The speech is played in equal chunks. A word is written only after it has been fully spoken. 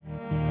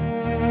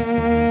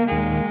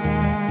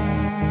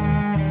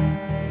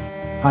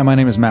Hi, my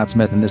name is Matt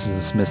Smith, and this is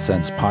the Smith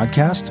Sense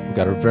podcast. We've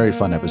got a very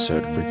fun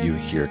episode for you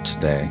here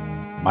today.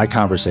 My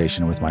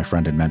conversation with my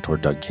friend and mentor,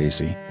 Doug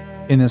Casey.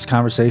 In this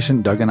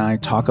conversation, Doug and I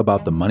talk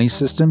about the money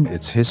system,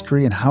 its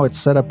history, and how it's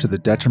set up to the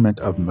detriment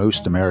of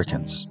most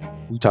Americans.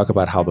 We talk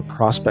about how the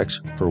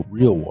prospects for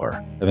real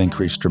war have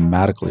increased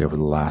dramatically over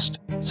the last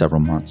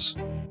several months.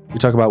 We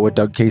talk about what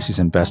Doug Casey's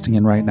investing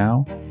in right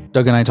now.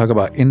 Doug and I talk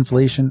about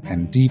inflation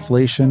and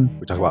deflation.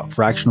 We talk about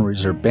fractional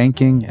reserve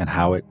banking and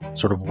how it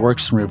sort of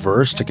works in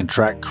reverse to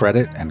contract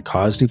credit and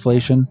cause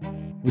deflation.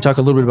 We talk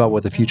a little bit about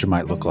what the future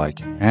might look like.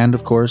 And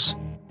of course,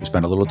 we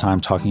spend a little time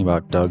talking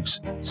about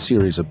Doug's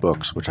series of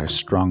books, which I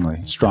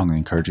strongly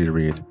encourage you to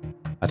read.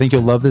 I think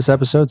you'll love this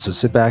episode, so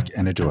sit back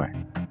and enjoy.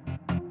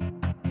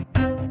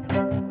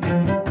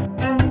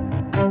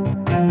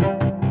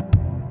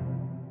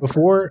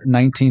 Before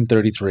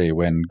 1933,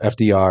 when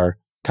FDR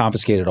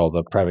confiscated all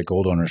the private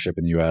gold ownership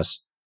in the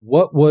U.S.,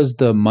 what was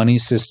the money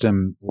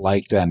system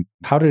like then?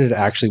 How did it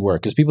actually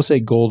work? Because people say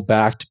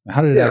gold-backed.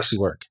 How did it actually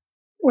work?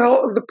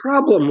 Well, the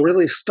problem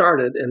really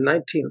started in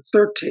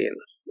 1913,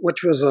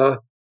 which was a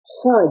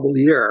horrible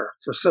year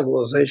for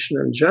civilization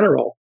in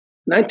general.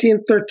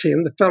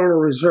 1913, the Federal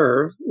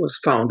Reserve was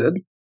founded.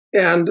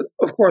 And,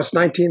 of course,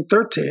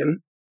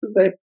 1913,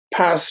 they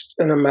passed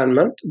an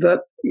amendment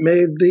that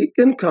made the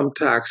income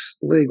tax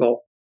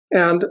legal.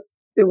 And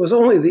it was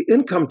only the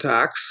income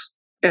tax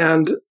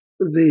and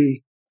the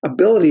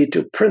ability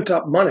to print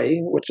up money,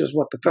 which is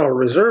what the Federal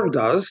Reserve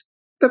does,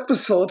 that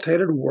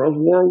facilitated World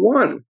War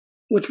I,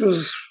 which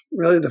was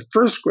really the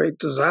first great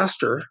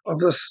disaster of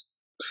this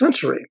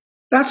century.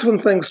 That's when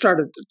things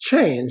started to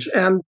change.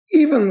 And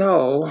even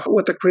though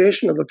with the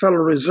creation of the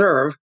Federal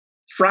Reserve,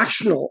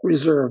 fractional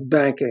reserve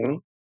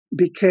banking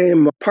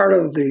became part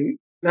of the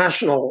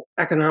national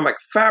economic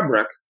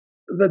fabric,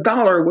 the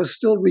dollar was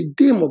still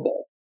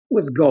redeemable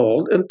with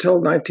gold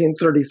until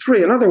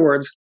 1933. In other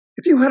words,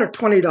 if you had a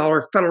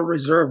 $20 Federal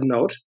Reserve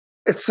note,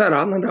 it said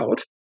on the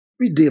note,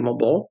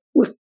 redeemable,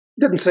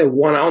 didn't say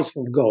 1 ounce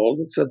of gold,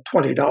 it said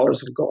 $20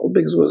 of gold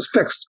because it was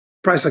fixed.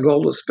 Price of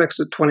gold was fixed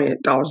at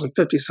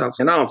 $28.50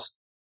 an ounce.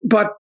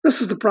 But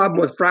this is the problem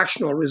with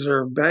fractional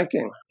reserve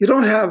banking. You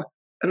don't have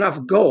enough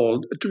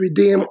gold to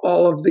redeem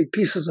all of the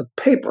pieces of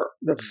paper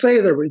that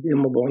say they're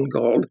redeemable in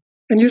gold,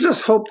 and you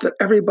just hope that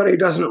everybody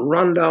doesn't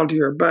run down to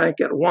your bank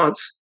at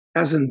once,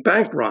 as in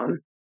bank run,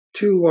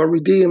 to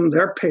redeem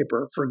their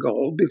paper for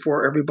gold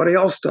before everybody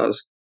else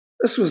does.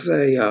 This was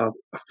a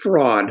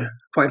fraud,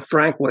 quite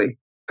frankly.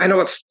 I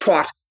know it's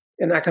taught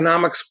in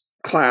economics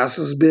class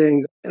as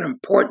being an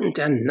important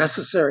and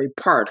necessary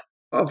part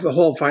of the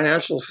whole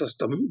financial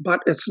system,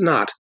 but it's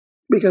not,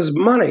 because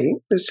money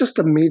is just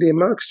a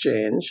medium of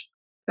exchange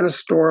and a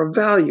store of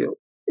value.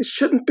 It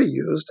shouldn't be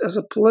used as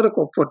a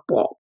political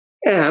football.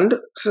 And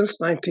since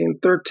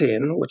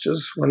 1913, which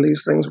is when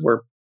these things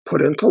were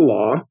put into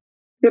law,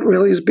 it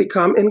really has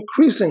become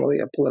increasingly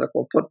a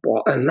political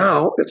football, and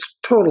now it's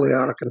totally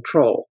out of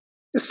control.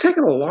 It's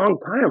taken a long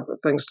time for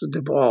things to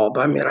devolve.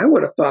 I mean, I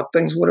would have thought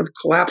things would have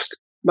collapsed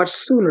much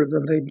sooner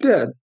than they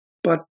did,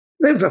 but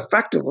they've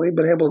effectively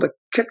been able to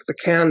kick the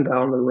can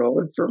down the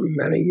road for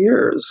many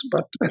years.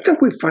 But I think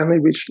we've finally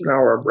reached an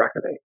hour of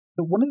reckoning.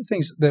 One of the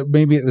things that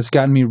maybe that's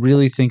gotten me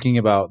really thinking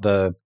about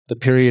the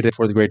period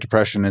before the Great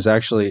Depression is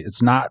actually,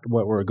 it's not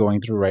what we're going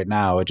through right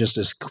now. It just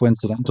is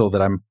coincidental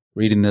that I'm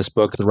reading this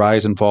book, The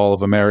Rise and Fall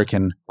of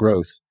American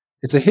Growth.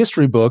 It's a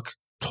history book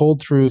told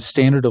through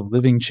standard of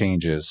living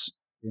changes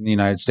in the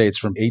United States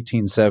from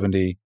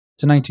 1870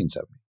 to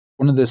 1970.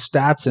 One of the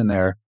stats in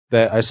there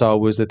that I saw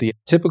was that the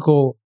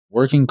typical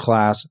working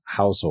class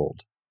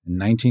household in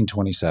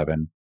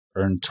 1927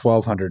 earned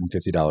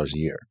 $1,250 a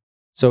year.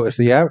 So if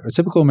a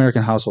typical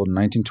American household in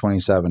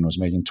 1927 was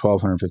making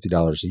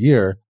 $1,250 a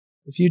year,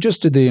 if you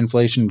just did the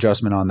inflation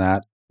adjustment on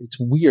that, it's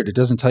weird. It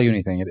doesn't tell you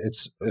anything.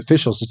 It's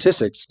official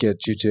statistics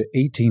get you to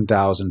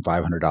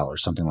 $18,500,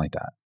 something like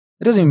that.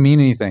 It doesn't even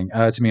mean anything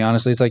to me,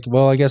 honestly. It's like,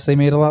 well, I guess they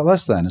made a lot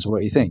less then, is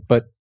what you think.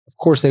 But of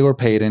course, they were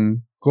paid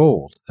in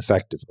gold,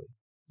 effectively.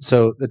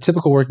 So the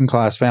typical working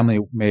class family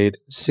made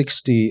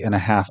 60 and a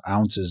half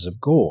ounces of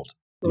gold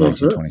in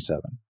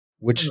 1927,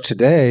 which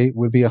today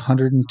would be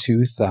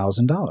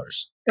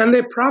 $102,000. And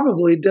they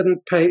probably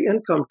didn't pay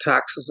income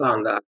taxes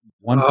on that.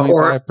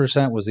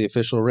 1.5% was the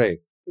official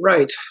rate.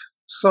 Right.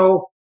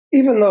 So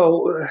even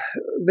though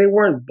they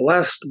weren't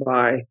blessed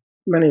by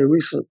many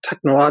recent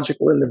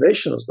technological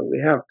innovations that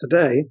we have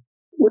today,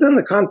 within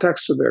the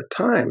context of their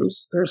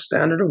times, their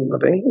standard of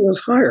living was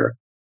higher.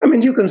 I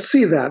mean, you can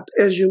see that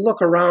as you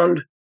look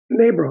around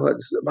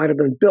neighborhoods that might have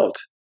been built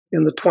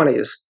in the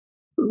 20s.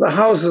 The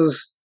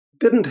houses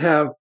didn't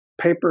have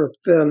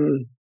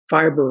paper-thin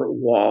fiber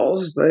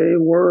walls. They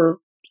were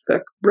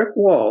thick brick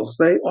walls.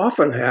 They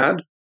often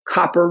had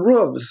copper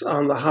roofs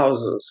on the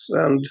houses,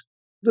 and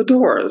the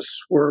doors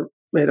were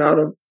made out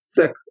of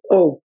thick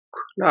oak,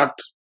 not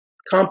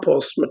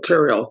compost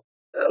material.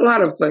 A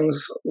lot of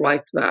things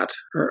like that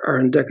are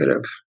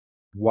indicative.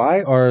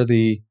 Why are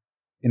the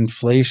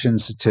inflation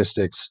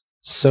statistics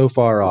so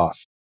far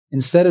off?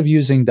 Instead of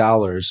using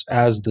dollars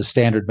as the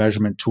standard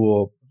measurement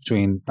tool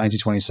between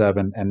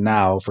 1927 and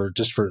now for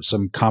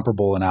some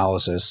comparable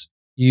analysis,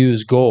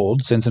 use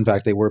gold, since in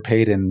fact they were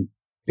paid in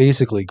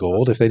basically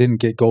gold. If they didn't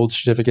get gold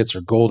certificates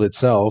or gold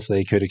itself,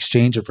 they could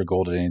exchange it for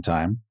gold at any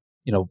time.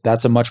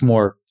 That's a much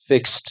more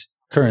fixed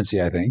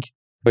currency, I think.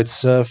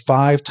 It's more than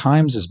 5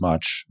 times as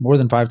much,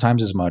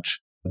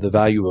 the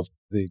value of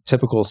the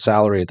typical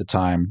salary at the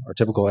time or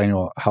typical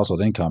annual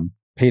household income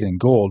paid in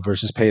gold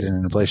versus paid in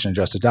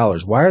inflation-adjusted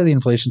dollars. Why are the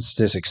inflation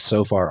statistics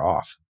so far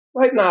off?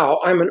 Right now,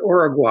 I'm in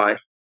Uruguay,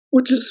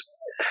 which is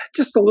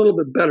just a little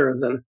bit better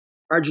than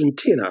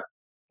Argentina.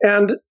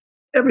 And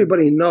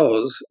everybody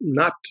knows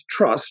not to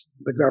trust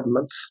the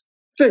government's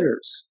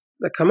figures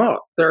that come out.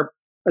 They're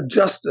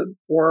adjusted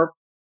for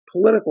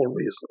political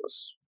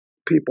reasons.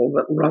 People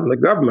that run the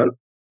government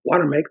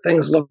want to make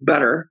things look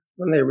better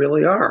than they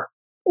really are,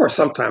 or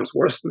sometimes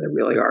worse than they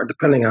really are,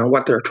 depending on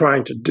what they're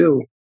trying to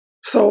do.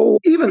 So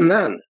even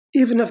then,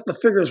 even if the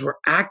figures were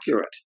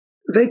accurate,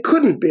 they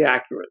couldn't be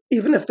accurate,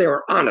 even if they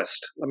were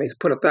honest. Let me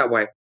put it that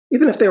way.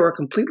 Even if they were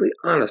completely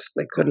honest,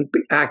 they couldn't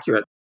be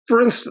accurate.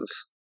 For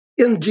instance,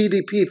 in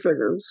GDP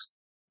figures,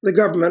 the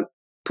government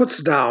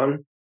puts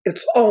down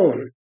its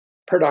own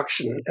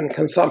production and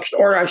consumption,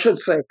 or I should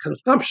say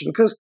consumption,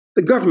 because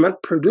the government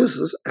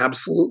produces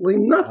absolutely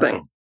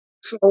nothing.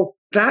 So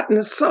that in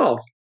itself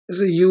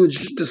is a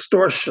huge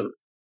distortion.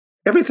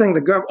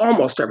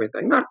 Almost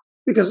everything, not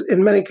because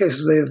in many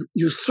cases they've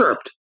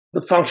usurped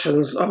the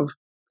functions of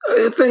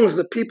things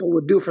that people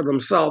would do for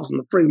themselves in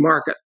the free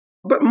market.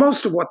 But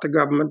most of what the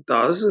government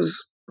does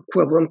is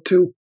equivalent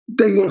to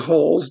digging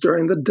holes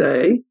during the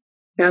day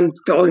and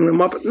filling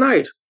them up at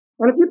night.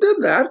 And if you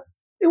did that,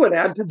 it would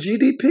add to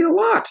GDP a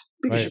lot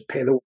because you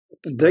pay the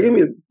workers to dig them,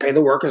 you pay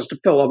the workers to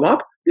fill them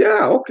up.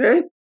 Yeah,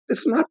 okay.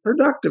 It's not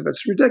productive.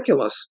 It's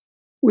ridiculous.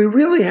 We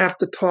really have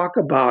to talk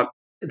about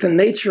the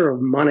nature of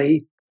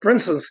money. For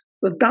instance,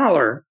 the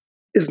dollar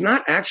is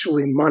not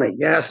actually money.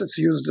 Yes, it's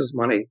used as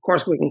money. Of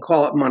course, we can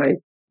call it money.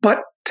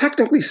 But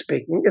technically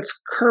speaking, it's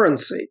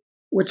currency,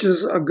 which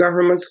is a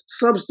government's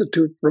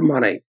substitute for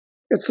money.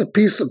 It's a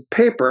piece of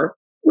paper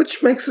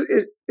which makes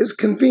it is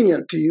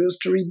convenient to use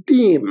to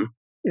redeem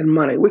in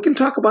money. We can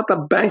talk about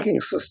the banking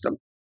system.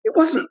 It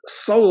wasn't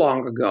so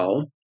long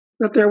ago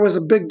that there was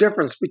a big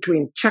difference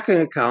between checking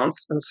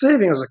accounts and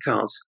savings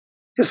accounts.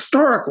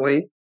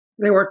 Historically,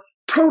 they were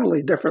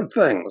totally different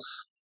things.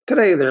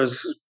 Today,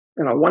 there's,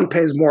 one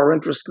pays more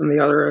interest than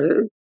the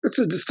other. It's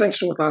a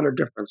distinction without a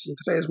difference in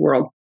today's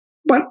world.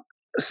 But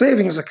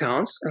savings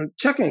accounts and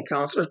checking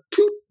accounts are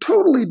two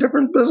totally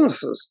different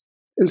businesses.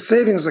 In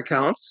savings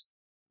accounts,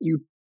 you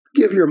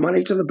give your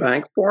money to the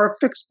bank for a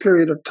fixed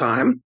period of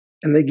time,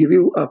 and they give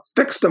you a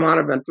fixed amount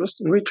of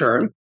interest in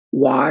return.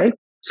 Why?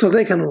 So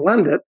they can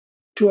lend it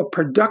to a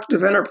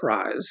productive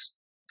enterprise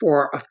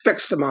for a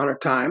fixed amount of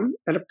time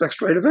at a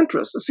fixed rate of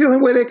interest. It's the only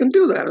way they can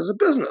do that as a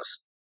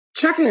business.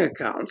 Checking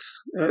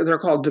accounts, they're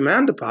called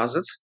demand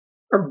deposits,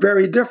 are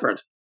very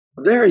different.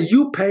 There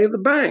you pay the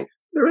bank.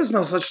 There is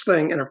no such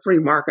thing in a free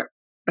market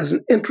as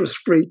an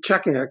interest-free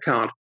checking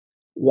account.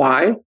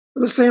 Why? For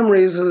the same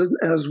reason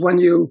as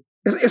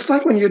it's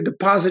like when you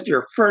deposit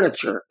your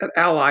furniture at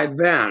Allied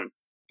Van.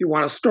 If you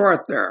want to store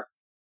it there,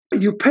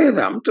 you pay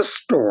them to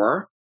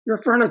store your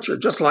furniture,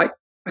 just like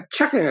a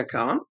checking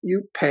account.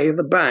 You pay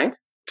the bank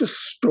to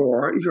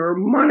store your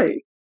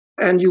money.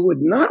 And you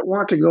would not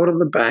want to go to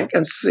the bank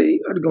and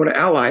go to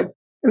Allied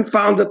and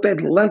found that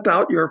they'd lent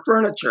out your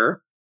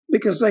furniture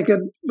because they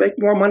could make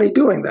more money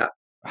doing that.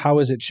 How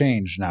has it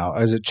changed now?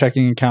 Is it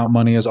checking account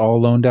money is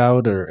all loaned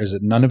out, or is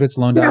it none of it's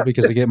loaned out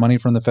because they get money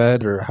from the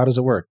Fed, or how does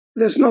it work?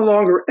 There's no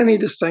longer any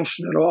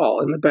distinction at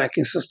all in the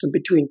banking system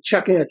between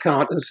checking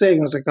account and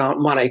savings account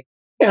money.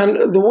 And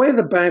the way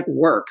the bank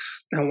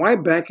works and why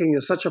banking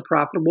is such a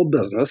profitable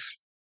business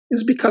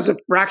is because of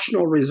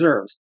fractional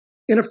reserves.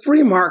 In a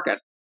free market,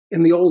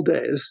 in the old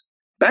days,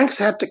 banks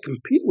had to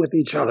compete with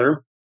each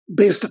other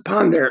based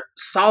upon their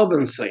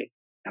solvency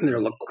and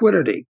their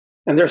liquidity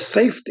and their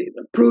safety,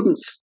 their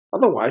prudence.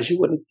 Otherwise, you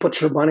wouldn't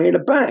put your money in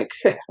a bank.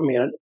 I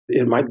mean,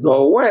 it might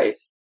go away.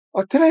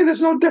 Today,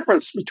 there's no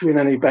difference between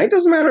any bank. It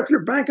doesn't matter if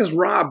your bank is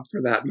robbed,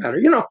 for that matter.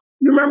 You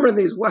remember in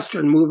these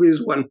Western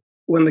movies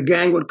when the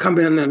gang would come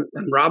in and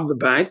rob the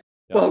bank?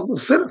 Yeah. Well, the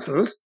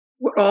citizens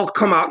would all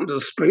come out into the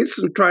streets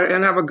and try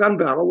and have a gun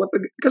battle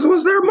because it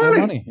was their money. Their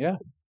money, yeah.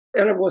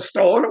 And it was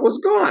stolen, it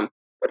was gone.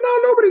 But now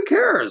nobody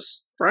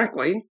cares,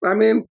 frankly. I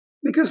mean,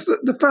 because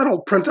the Fed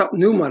will print up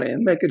new money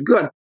and make it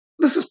good.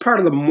 This is part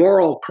of the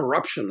moral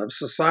corruption of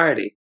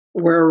society,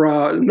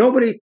 where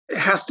nobody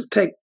has to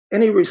take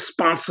any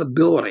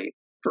responsibility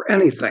for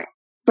anything,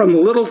 from the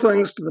little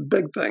things to the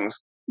big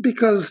things,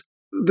 because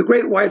the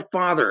great white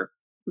father,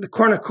 the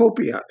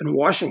cornucopia in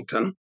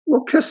Washington,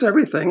 will kiss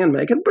everything and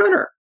make it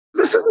better.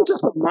 This isn't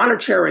just a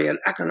monetary and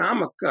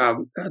economic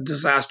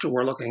disaster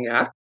we're looking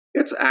at.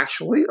 It's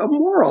actually a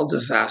moral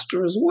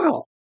disaster as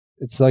well.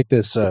 It's like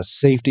this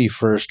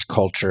safety-first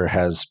culture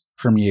has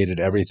permeated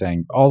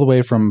everything, all the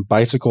way from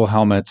bicycle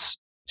helmets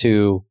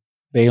to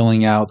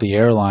bailing out the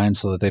airlines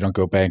so that they don't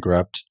go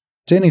bankrupt,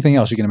 to anything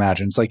else you can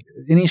imagine. It's like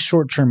any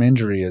short-term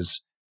injury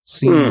is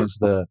seen as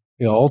the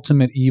the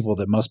ultimate evil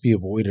that must be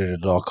avoided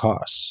at all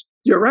costs.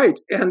 You're right.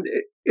 And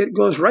it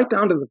goes right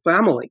down to the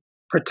family.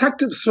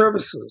 Protective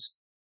services,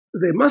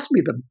 they must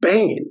be the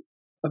bane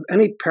of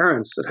any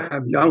parents that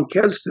have young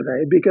kids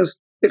today, because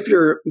if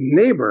your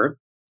neighbor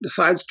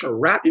decides to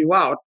rat you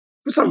out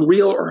for some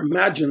real or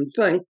imagined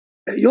thing,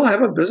 you'll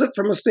have a visit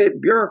from a state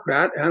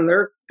bureaucrat and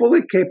they're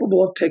fully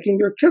capable of taking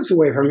your kids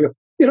away from you.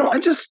 I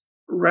just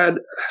read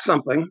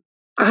something.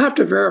 I have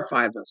to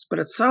verify this, but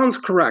it sounds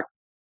correct.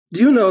 Do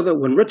you know that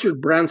when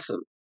Richard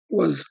Branson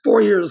was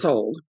 4 years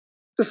old,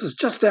 this is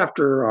just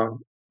after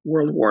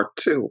World War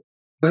II,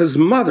 his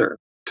mother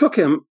took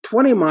him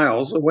 20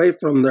 miles away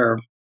from their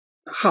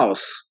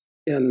house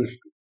in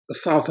the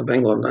south of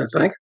England, I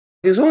think.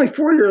 He was only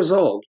 4 years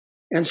old.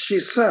 And she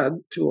said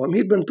to him,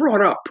 he'd been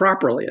brought up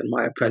properly, in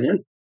my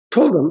opinion,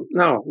 told him,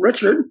 "Now,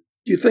 Richard,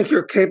 do you think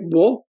you're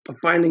capable of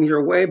finding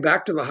your way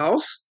back to the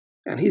house?"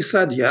 And he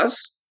said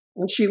yes.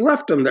 And she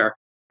left him there.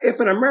 If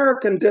an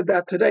American did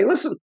that today,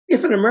 listen,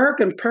 if an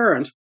American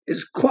parent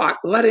is caught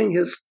letting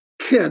his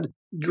kid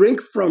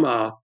drink from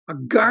a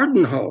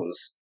garden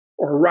hose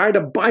or ride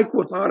a bike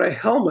without a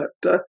helmet,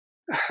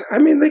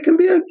 they can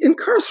be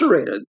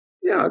incarcerated.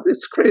 Yeah,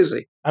 it's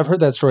crazy. I've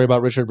heard that story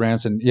about Richard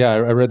Branson. Yeah,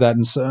 I read that,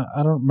 and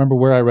I don't remember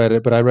where I read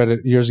it, but I read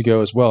it years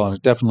ago as well, and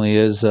it definitely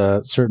is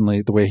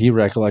certainly the way he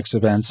recollects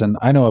events. And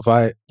I know if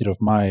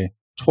my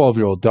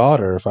 12-year-old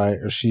daughter,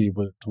 if she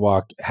would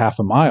walk half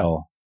a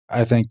mile,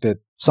 I think that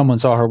someone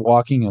saw her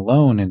walking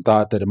alone and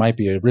thought that it might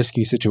be a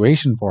risky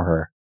situation for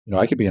her.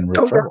 I could be in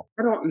real trouble.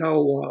 I don't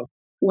know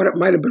what it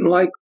might have been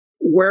like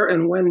where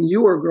and when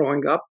you were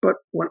growing up, but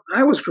when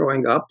I was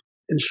growing up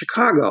in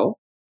Chicago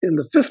in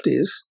the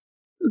 50s,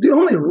 the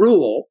only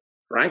rule,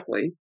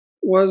 frankly,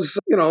 was,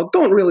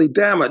 don't really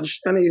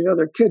damage any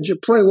other kids you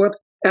play with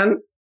and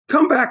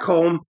come back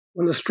home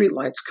when the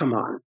streetlights come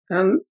on.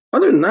 And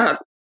other than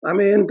that,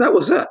 that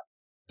was it.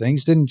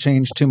 Things didn't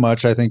change too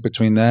much, I think,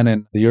 between then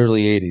and the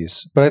early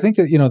 80s. But I think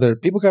that,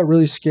 people got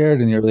really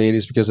scared in the early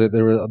 80s because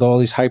there were all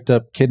these hyped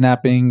up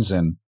kidnappings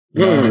and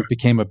it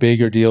became a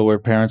bigger deal where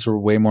parents were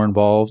way more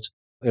involved.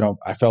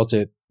 I felt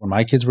it when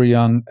my kids were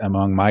young,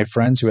 among my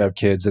friends who have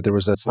kids, that there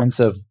was a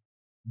sense of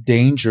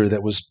danger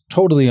that was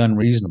totally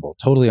unreasonable,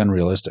 totally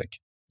unrealistic,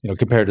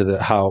 compared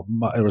to how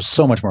there was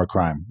so much more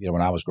crime,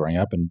 when I was growing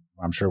up, and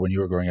I'm sure when you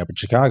were growing up in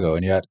Chicago,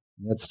 and yet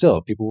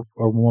still people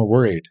are more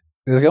worried.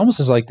 It almost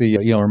is like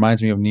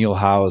reminds me of Neil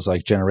Howe's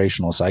like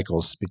generational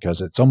cycles,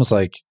 because it's almost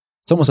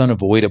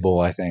unavoidable,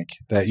 I think,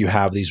 that you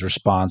have these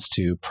response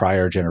to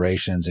prior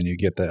generations and you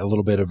get a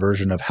little bit of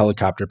version of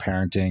helicopter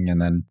parenting,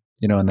 and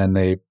then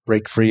they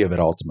break free of it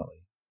ultimately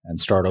and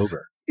start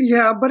over.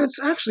 Yeah, but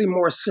it's actually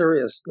more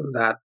serious than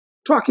that.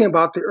 Talking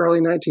about the early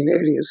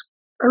 1980s,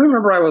 I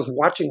remember I was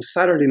watching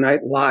Saturday Night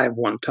Live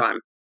one time,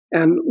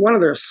 and one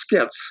of their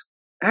skits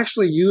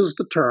actually used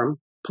the term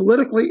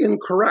politically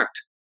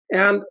incorrect.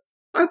 And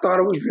I thought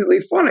it was really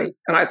funny,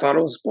 and I thought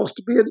it was supposed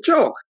to be a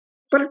joke.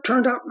 But it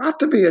turned out not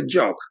to be a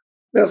joke.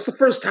 That's the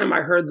first time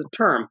I heard the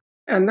term,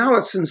 and now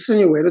it's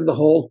insinuated the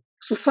whole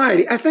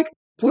society. I think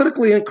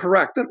politically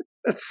incorrect,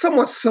 that's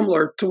somewhat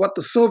similar to what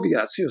the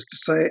Soviets used to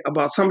say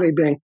about somebody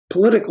being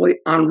politically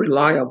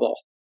unreliable.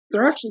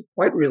 They're actually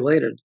quite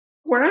related.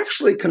 We're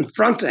actually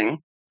confronting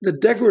the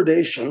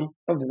degradation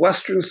of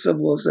Western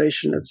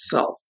civilization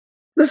itself.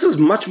 This is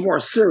much more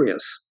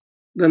serious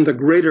than the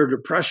Greater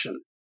Depression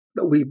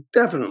that we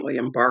definitely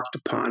embarked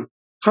upon.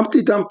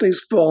 Humpty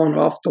Dumpty's fallen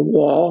off the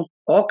wall,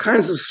 all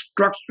kinds of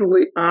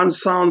structurally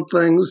unsound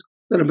things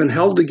that have been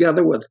held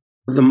together with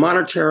the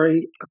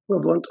monetary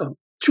equivalent of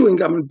chewing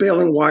gum and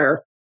baling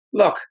wire.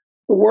 Look,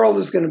 the world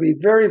is going to be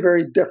very,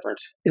 very different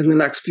in the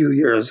next few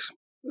years,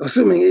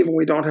 assuming even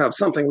we don't have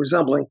something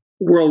resembling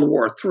World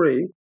War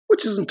III,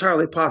 which is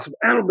entirely possible.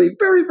 And it'll be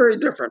very, very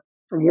different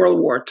from World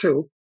War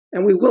II.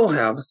 And we will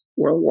have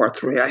World War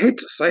III. I hate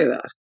to say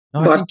that.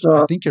 No,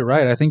 I think you're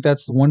right. I think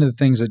that's one of the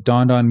things that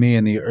dawned on me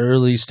in the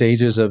early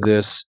stages of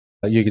this.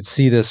 You could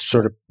see this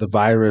sort of the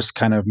virus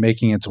kind of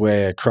making its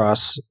way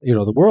across,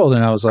 the world.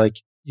 And I was like,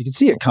 you could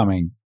see it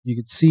coming. You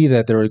could see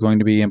that there were going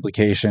to be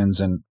implications.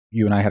 And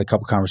you and I had a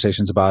couple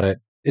conversations about it.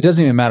 It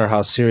doesn't even matter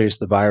how serious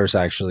the virus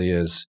actually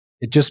is.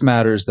 It just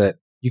matters that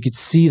you could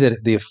see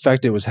that the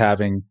effect it was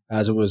having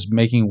as it was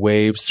making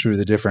waves through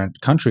the different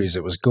countries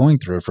it was going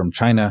through, from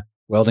China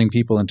welding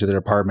people into their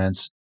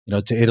apartments,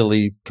 to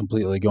Italy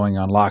completely going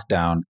on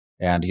lockdown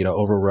and,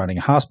 overrunning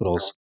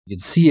hospitals.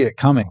 You'd see it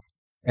coming.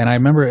 And I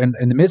remember in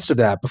the midst of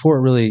that, before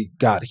it really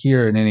got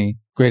here in any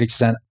great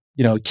extent,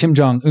 Kim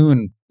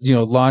Jong-un,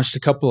 launched a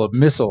couple of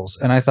missiles.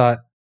 And I thought,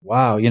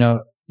 wow,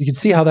 you could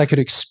see how that could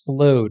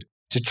explode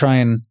to try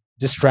and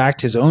distract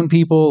his own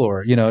people,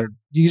 or,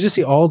 you just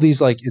see all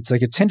these, it's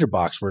like a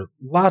tinderbox where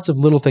lots of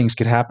little things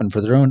could happen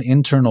for their own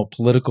internal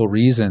political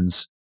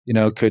reasons,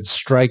 could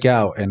strike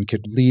out and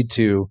could lead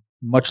to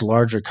much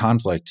larger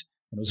conflict.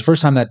 And it was the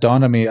first time that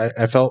dawned on me.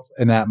 I felt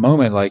in that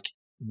moment like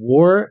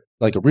war,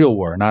 like a real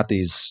war, not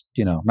these,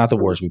 not the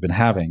wars we've been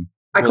having.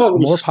 I call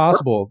them more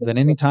possible than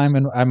any time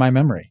in my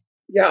memory.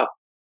 Yeah,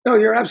 no,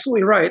 you're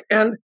absolutely right.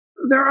 And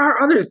there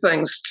are other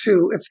things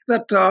too. It's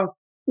that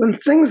when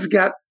things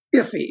get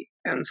iffy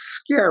and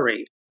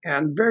scary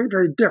and very,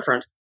 very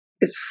different,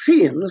 it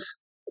seems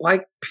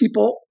like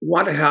people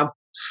want to have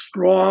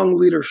strong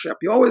leadership.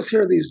 You always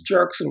hear these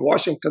jerks in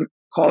Washington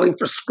calling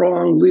for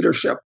strong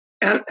leadership.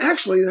 And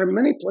actually, there are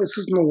many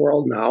places in the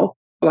world now,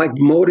 like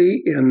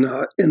Modi in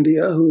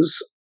India, who's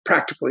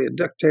practically a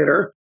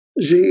dictator,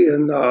 Xi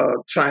in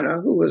China,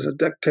 who is a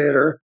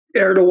dictator,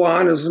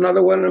 Erdogan is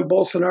another one, and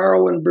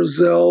Bolsonaro in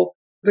Brazil.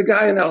 The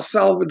guy in El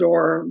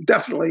Salvador,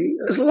 definitely.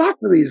 There's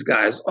lots of these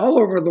guys all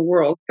over the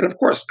world. And of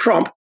course,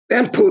 Trump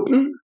and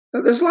Putin.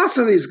 There's lots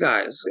of these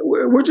guys.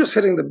 We're just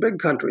hitting the big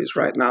countries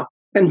right now.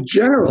 And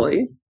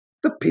generally,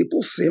 the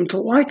people seem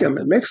to like him.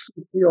 It makes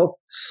them feel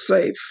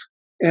safe.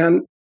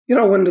 And,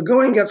 when the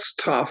going gets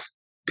tough,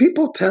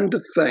 people tend to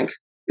think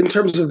in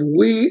terms of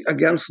we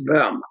against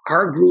them,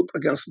 our group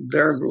against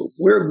their group.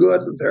 We're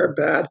good, they're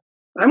bad.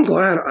 I'm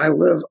glad I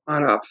live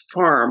on a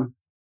farm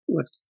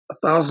with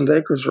 1,000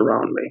 acres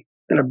around me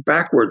in a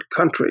backward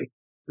country.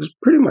 It's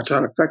pretty much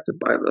unaffected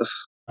by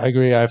this. I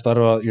agree. I've thought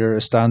about your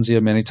estancia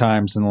many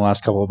times in the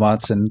last couple of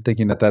months and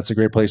thinking that that's a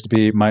great place to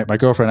be. My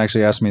girlfriend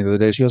actually asked me the other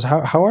day, she goes,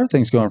 how are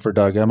things going for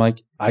Doug? I'm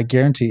like, I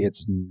guarantee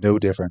it's no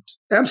different.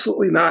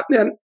 Absolutely not.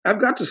 And I've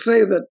got to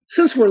say that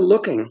since we're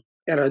looking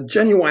at a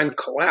genuine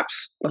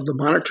collapse of the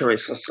monetary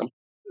system,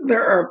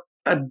 there are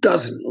a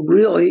dozen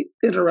really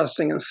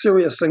interesting and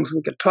serious things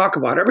we could talk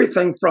about.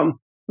 Everything from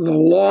the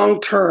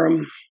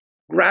long-term,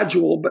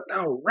 gradual, but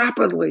now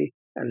rapidly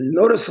and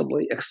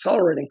noticeably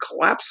accelerating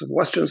collapse of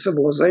Western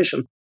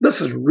civilization.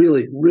 This is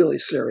really, really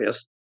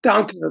serious,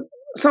 down to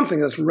something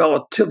that's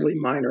relatively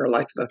minor,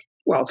 like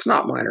it's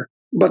not minor,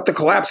 but the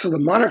collapse of the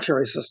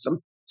monetary system.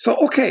 So,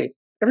 okay,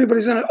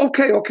 everybody's in it.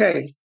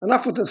 Okay,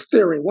 enough with this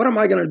theory. What am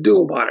I going to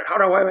do about it? How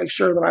do I make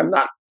sure that I'm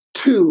not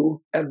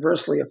too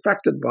adversely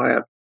affected by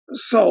it?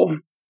 So,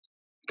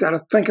 got to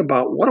think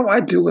about, what do I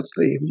do with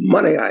the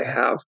money I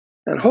have?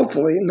 And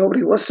hopefully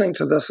nobody listening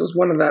to this is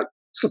one of that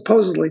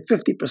supposedly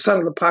 50%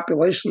 of the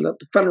population that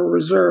the Federal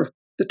Reserve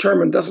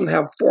determined doesn't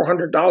have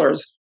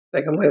 $400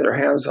 they can lay their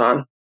hands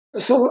on.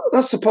 So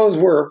let's suppose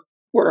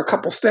we're a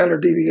couple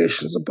standard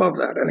deviations above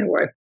that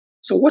anyway.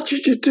 So what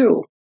should you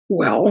do?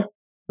 Well,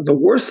 the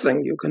worst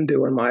thing you can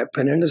do, in my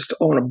opinion, is to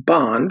own a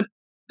bond.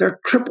 They're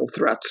triple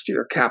threats to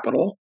your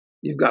capital.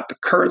 You've got the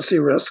currency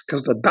risk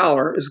because the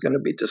dollar is going to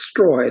be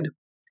destroyed.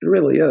 It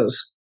really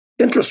is.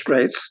 Interest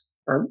rates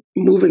are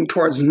moving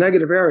towards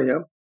negative area,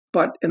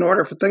 but in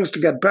order for things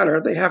to get better,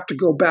 they have to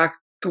go back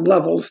to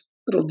levels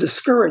that'll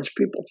discourage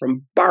people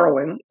from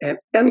borrowing and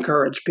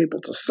encourage people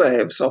to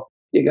save. So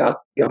you got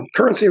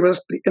currency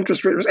risk, the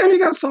interest rate risk, and you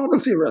got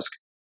solvency risk.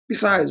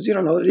 Besides, you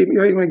don't know that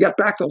you're even going to get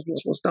back those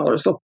useless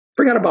dollars. So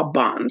forget about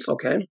bonds,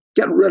 okay?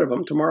 Get rid of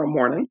them tomorrow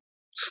morning.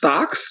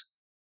 Stocks,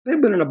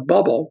 they've been in a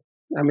bubble.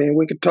 I mean,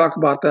 we could talk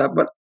about that,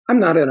 but I'm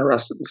not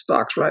interested in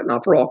stocks right now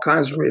for all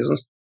kinds of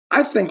reasons.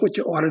 I think what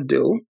you ought to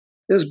do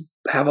is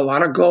have a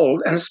lot of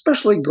gold, and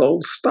especially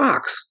gold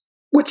stocks,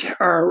 which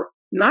are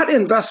not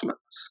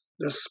investments.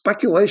 They're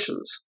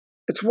speculations.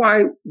 It's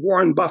why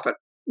Warren Buffett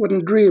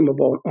wouldn't dream of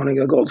owning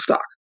a gold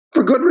stock,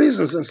 for good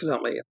reasons,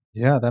 incidentally.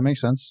 Yeah, that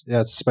makes sense.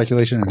 Yeah, it's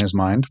speculation in his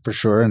mind, for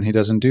sure, and he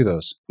doesn't do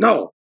those.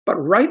 No, but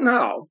right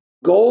now,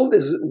 gold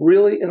is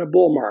really in a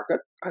bull market.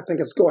 I think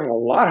it's going a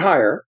lot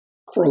higher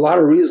for a lot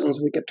of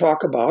reasons we could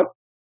talk about.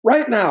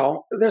 Right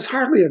now, there's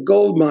hardly a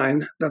gold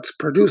mine that's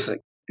producing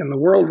in the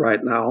world right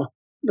now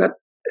that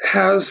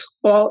has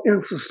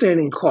all-in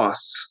sustaining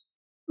costs.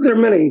 There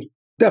are many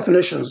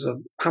definitions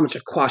of how much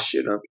it costs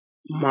you to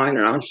mine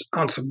an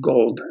ounce of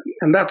gold,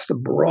 and that's the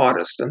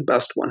broadest and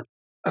best one,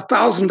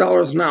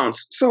 $1,000 an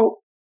ounce. So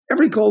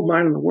every gold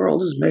mine in the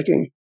world is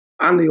making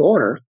on the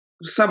order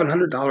of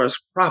 $700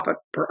 profit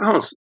per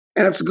ounce,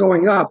 and it's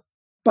going up.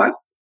 But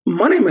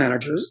money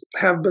managers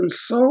have been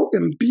so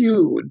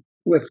imbued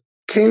with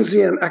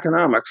Keynesian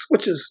economics,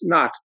 which is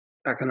not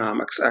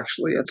economics,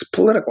 actually. It's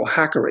political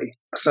hackery,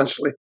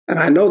 essentially. And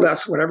I know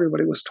that's what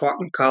everybody was taught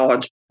in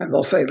college. And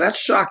they'll say, that's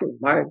shocking.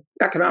 My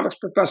economics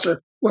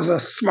professor was a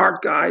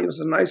smart guy. He was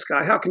a nice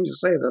guy. How can you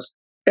say this?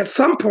 At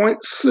some point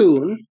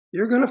soon,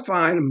 you're going to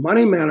find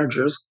money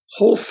managers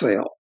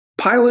wholesale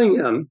piling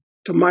in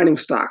to mining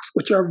stocks,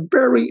 which are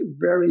very,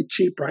 very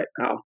cheap right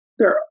now.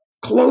 They're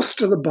close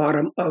to the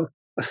bottom of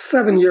a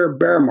 7-year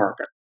bear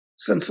market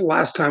since the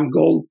last time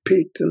gold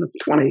peaked in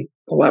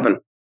 2011.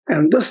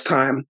 And this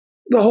time,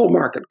 the whole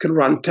market could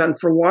run 10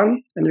 for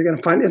 1, and you're going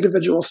to find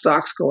individual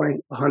stocks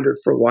going 100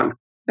 for 1.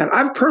 And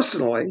I've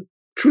personally,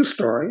 true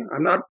story,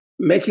 I'm not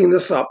making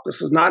this up.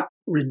 This is not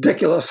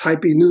ridiculous,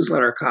 hypey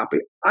newsletter copy.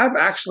 I've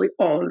actually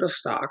owned a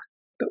stock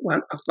that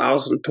went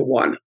 1,000 to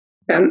 1.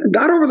 And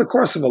not over the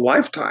course of a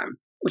lifetime,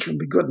 which would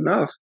be good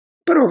enough,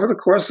 but over the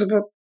course of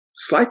a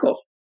cycle,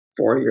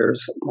 4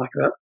 years, something like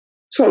that.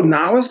 So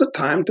now is the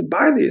time to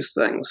buy these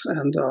things.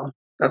 And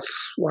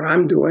that's what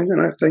I'm doing.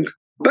 And I think,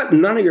 but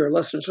none of your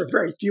listeners, or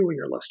very few of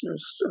your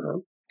listeners,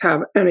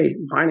 have any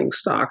mining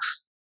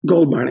stocks,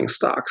 gold mining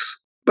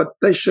stocks, but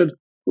they should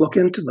look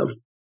into them.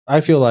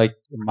 I feel like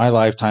in my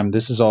lifetime,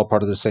 this is all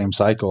part of the same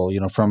cycle,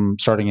 from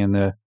starting in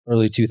the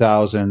early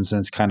 2000s. And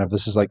it's kind of,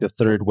 this is like the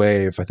third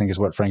wave, I think is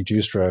what Frank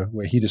Giustra,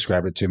 what he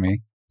described it to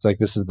me. It's like,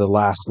 this is the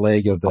last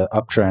leg of the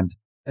uptrend.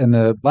 And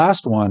the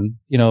last one,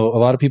 a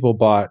lot of people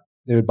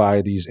they would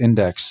buy these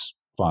index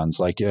funds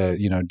like,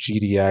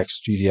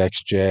 GDX,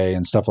 GDXJ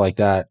and stuff like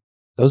that.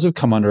 Those have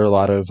come under a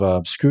lot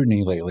of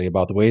scrutiny lately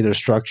about the way they're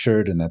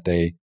structured and that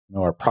they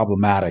are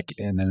problematic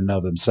in and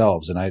of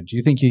themselves. And do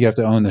you think you have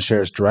to own the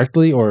shares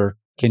directly, or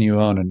can you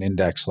own an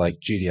index like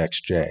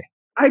GDXJ?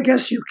 I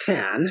guess you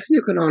can.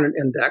 You can own an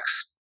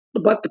index.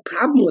 But the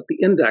problem with the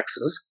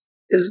indexes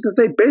is that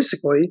they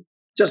basically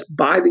just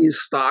buy these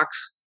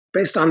stocks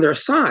based on their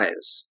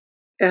size.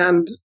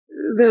 And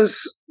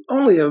there's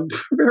only a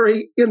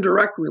very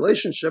indirect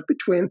relationship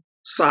between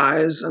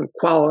size and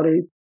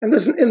quality. And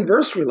there's an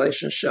inverse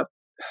relationship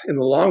in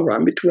the long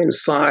run between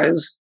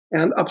size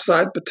and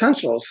upside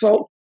potential.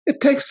 So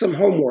it takes some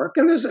homework.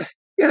 And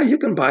you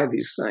can buy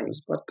these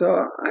things, but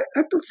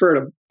I prefer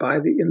to buy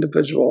the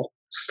individual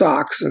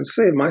stocks and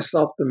save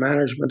myself the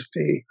management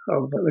fee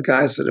of the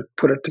guys that have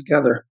put it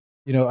together.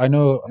 I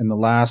know in the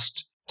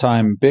last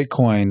time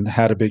Bitcoin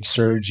had a big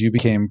surge, you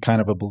became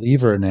kind of a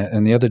believer in it.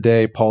 And the other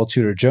day, Paul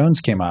Tudor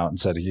Jones came out and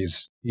said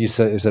he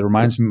said it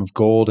reminds him of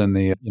gold in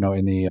the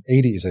in the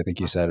 80s, I think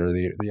he said, or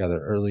the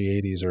other early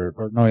 80s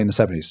or no, in the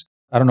 70s.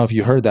 I don't know if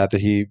you heard that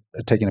he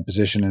had taken a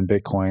position in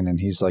Bitcoin, and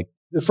he's like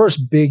the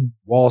first big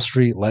Wall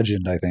Street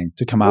legend, I think,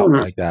 to come out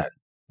like that.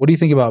 What do you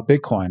think about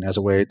Bitcoin as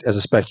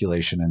a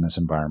speculation in this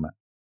environment?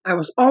 I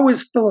was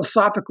always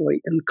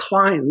philosophically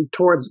inclined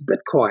towards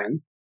Bitcoin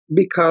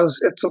because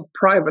it's a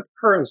private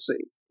currency.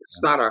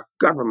 It's not a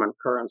government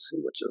currency,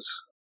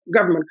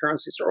 government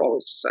currencies are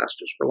always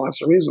disastrous for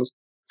lots of reasons.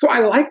 So I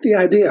like the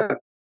idea.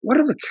 What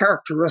are the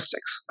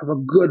characteristics of a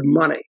good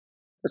money?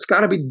 It's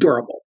got to be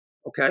durable,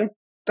 okay?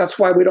 That's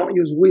why we don't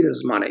use wheat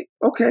as money.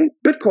 Okay,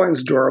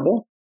 Bitcoin's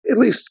durable, at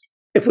least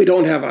if we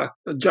don't have a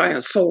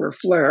giant solar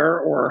flare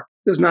or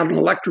there's not an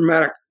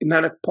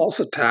electromagnetic pulse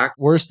attack.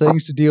 Worse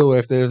things to deal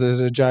with. There's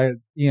a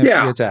giant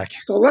EMP attack.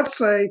 So let's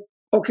say,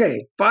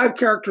 5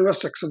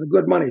 characteristics of a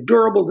good money: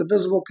 durable,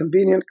 divisible,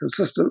 convenient,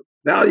 consistent,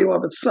 value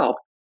of itself.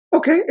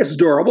 Okay, it's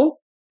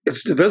durable,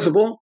 it's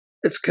divisible,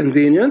 it's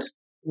convenient.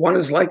 One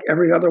is like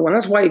every other one.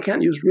 That's why you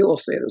can't use real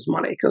estate as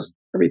money, because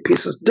every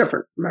piece is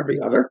different from every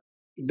other.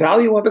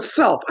 Value of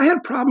itself. I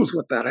had problems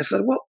with that. I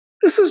said, well,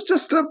 this is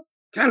just a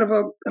kind of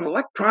an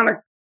electronic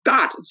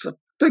dot. It's a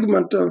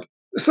figment of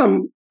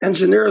some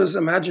engineer's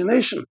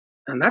imagination.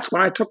 And that's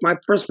when I took my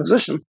first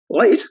position.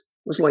 Late,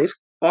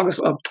 August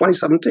of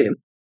 2017.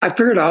 I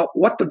figured out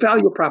what the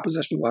value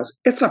proposition was.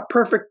 It's a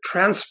perfect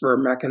transfer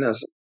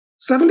mechanism.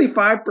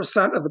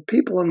 75% of the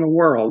people in the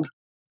world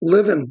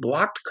live in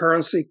blocked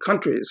currency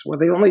countries where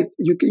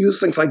you can use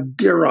things like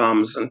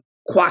dirhams and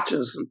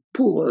kwaches and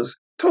pulas,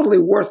 totally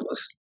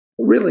worthless,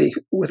 really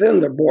within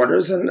their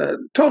borders, and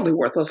totally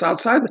worthless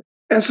outside.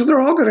 And so they're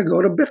all going to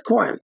go to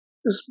Bitcoin.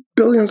 There's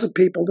billions of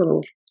people that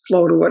will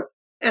flow to it.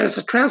 And it's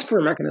a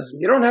transfer mechanism.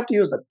 You don't have to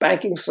use the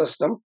banking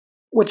system,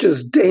 which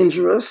is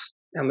dangerous,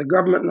 and the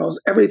government knows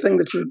everything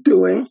that you're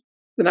doing.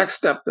 The next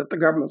step that the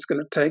government's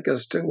going to take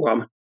is to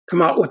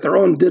come out with their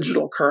own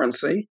digital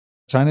currency.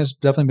 China's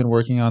definitely been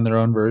working on their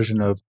own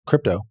version of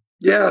crypto.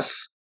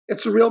 Yes,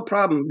 it's a real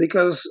problem,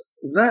 because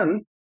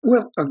then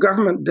with a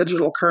government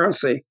digital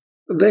currency,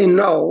 they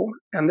know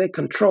and they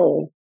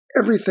control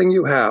everything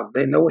you have.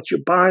 They know what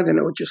you buy, they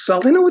know what you sell,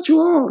 they know what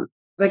you own.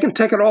 They can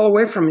take it all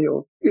away from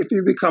you if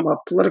you become a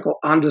political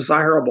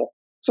undesirable.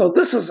 So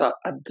this is a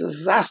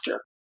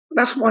disaster.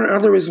 That's one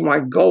other reason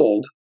why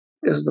gold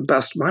is the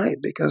best money,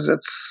 because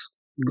it's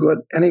good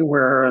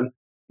anywhere and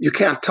you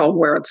can't tell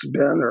where it's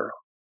been or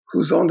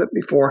who's owned it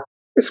before.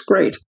 It's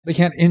great. They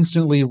can't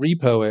instantly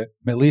repo it.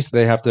 At least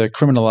they have to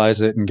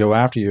criminalize it and go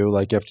after you,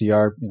 like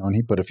FDR, and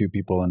he put a few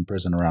people in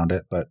prison around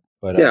it. But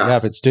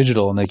if it's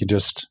digital and they can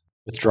just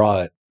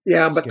withdraw it.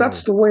 Yeah, but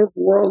that's the way the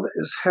world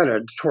is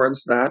headed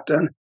towards that.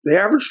 And the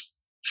average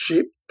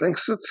sheep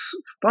thinks it's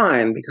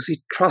fine because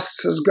he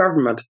trusts his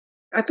government.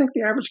 I think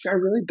the average guy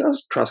really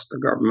does trust the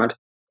government.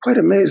 Quite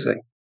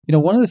amazing.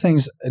 One of the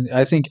things,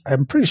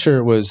 I'm pretty sure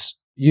it was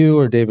you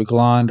or David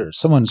Gland or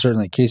someone,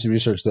 certainly Casey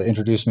Research, that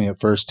introduced me at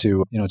first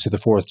to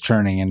the fourth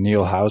turning and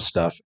Neil House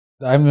stuff.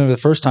 I remember the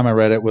first time I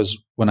read it was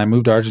when I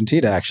moved to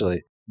Argentina,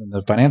 actually. When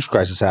the financial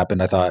crisis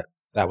happened, I thought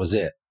that was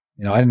it.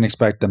 I didn't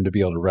expect them to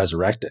be able to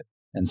resurrect it.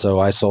 And so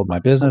I sold my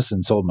business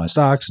and sold my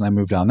stocks and I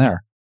moved down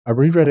there. I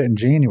reread it in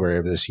January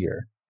of this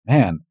year.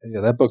 Man,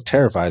 that book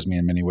terrifies me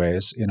in many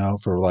ways,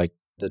 for like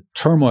the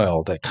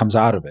turmoil that comes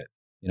out of it,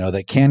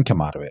 that can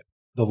come out of it.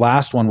 The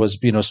last one was,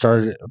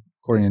 started,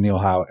 according to Neil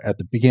Howe, at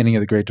the beginning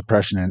of the Great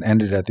Depression and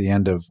ended at the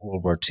end of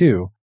World War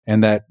II.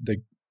 And that the,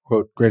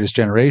 quote, greatest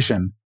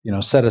generation,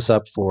 set us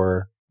up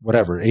for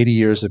 80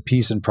 years of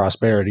peace and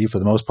prosperity for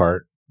the most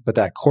part. But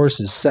that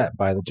course is set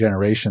by the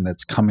generation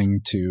that's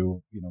coming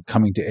to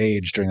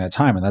age during that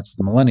time. And that's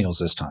the millennials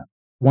this time.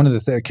 One of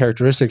the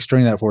characteristics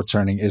during that fourth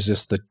turning is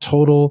just the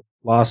total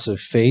loss of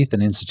faith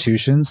in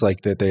institutions,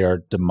 like that they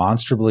are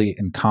demonstrably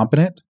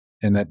incompetent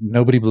and that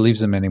nobody believes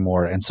them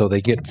anymore. And so they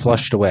get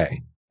flushed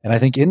away. And I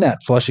think in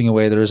that flushing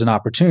away, there is an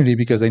opportunity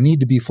because they need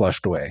to be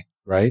flushed away,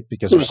 right?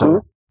 Because they're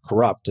so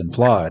corrupt and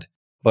flawed.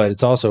 But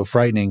it's also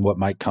frightening what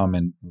might come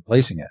in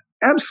replacing it.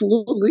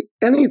 Absolutely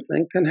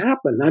anything can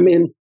happen. I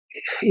mean,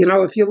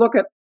 if you look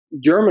at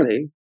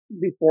Germany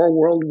before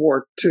World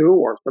War II,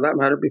 or for that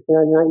matter,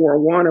 before World War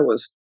I, it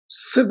was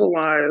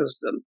civilized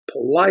and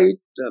polite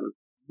and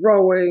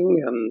growing,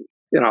 and,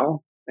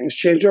 things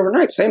change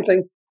overnight. Same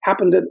thing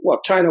happened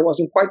China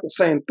wasn't quite the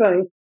same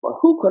thing, but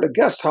who could have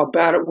guessed how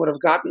bad it would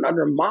have gotten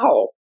under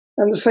Mao?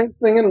 And the same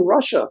thing in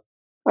Russia.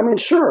 I mean,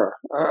 sure,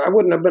 I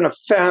wouldn't have been a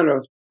fan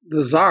of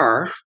the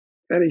Tsar,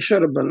 and he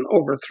should have been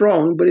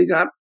overthrown, but he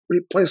got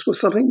replaced with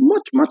something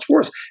much, much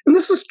worse. And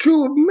this is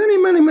true of many,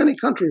 many, many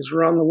countries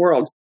around the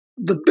world.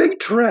 The big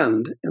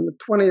trend in the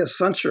 20th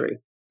century,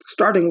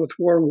 starting with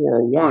World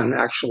War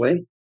I,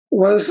 actually,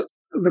 was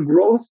the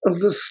growth of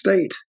the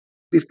state.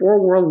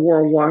 Before World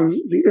War I,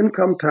 the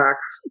income tax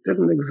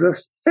didn't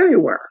exist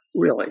anywhere,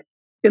 really.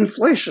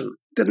 Inflation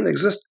didn't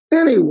exist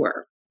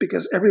anywhere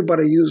because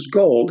everybody used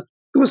gold.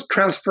 It was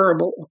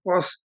transferable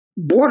across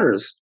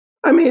borders.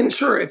 I mean,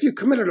 sure, if you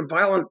committed a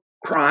violent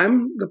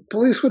crime, the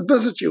police would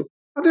visit you.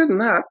 Other than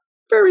that,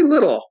 very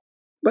little.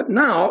 But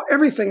now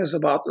everything is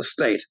about the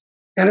state,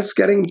 and it's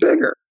getting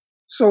bigger.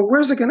 So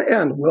where's it going to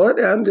end? Will it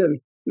end in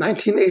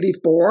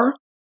 1984?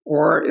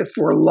 Or if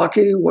we're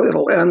lucky,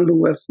 it'll end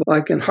with,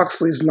 like in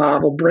Huxley's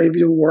novel, Brave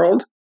New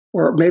World?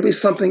 Or maybe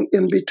something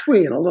in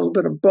between, a little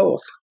bit of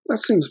both. That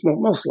seems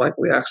most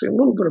likely, actually, a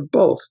little bit of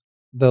both.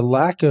 The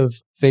lack of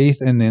faith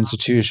in the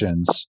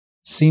institutions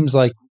seems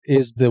like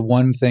is the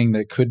one thing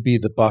that could be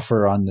the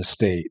buffer on the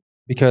state.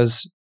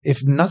 Because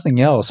if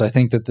nothing else, I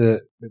think that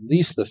at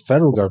least the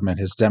federal government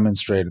has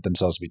demonstrated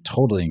themselves to be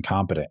totally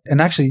incompetent. And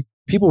actually,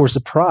 people were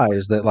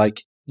surprised that,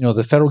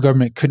 the federal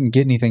government couldn't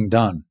get anything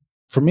done.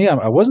 For me,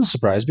 I wasn't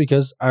surprised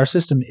because our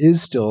system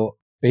is still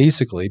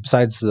basically,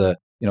 besides the,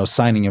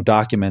 signing of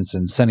documents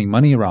and sending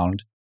money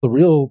around, the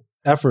real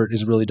effort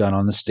is really done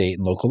on the state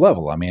and local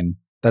level. I mean,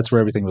 that's where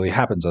everything really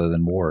happens other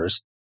than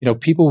wars.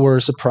 People were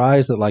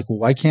surprised that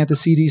why can't the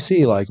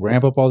CDC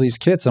ramp up all these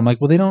kits? I'm like,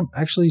 well, they don't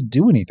actually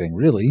do anything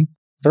really.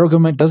 Federal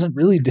government doesn't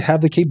really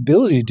have the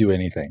capability to do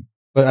anything.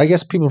 But I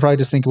guess people probably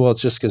just think, well,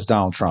 it's just because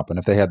Donald Trump, and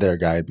if they had their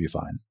guy, it'd be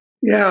fine.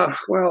 Yeah,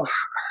 well,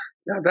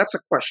 that's a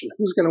question.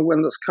 Who's going to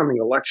win this coming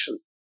election?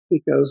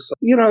 Because,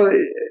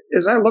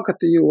 as I look at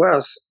the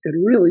U.S., it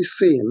really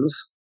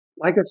seems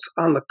like it's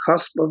on the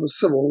cusp of a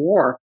civil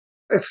war.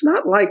 It's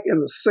not like in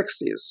the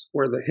 60s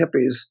where the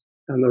hippies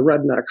and the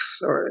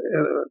rednecks or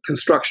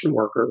construction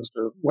workers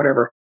or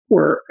whatever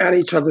were at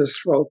each other's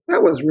throats.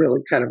 That was really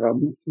kind of a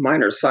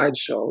minor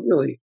sideshow. It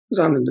really was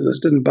on the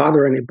news, didn't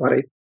bother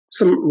anybody.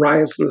 Some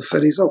riots in the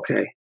cities,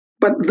 okay.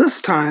 But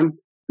this time,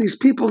 these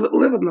people that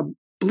live in the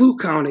blue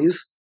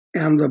counties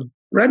and the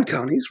red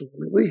counties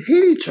really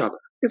hate each other.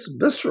 It's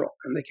visceral,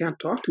 and they can't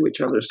talk to each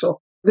other.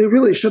 So they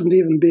really shouldn't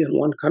even be in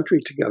one country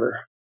together.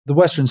 The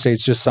Western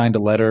states just signed a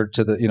letter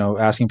to the,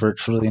 asking for $1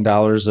 trillion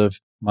of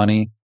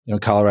money.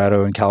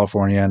 Colorado and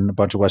California and a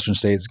bunch of Western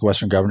states,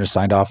 Western governors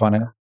signed off on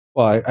it.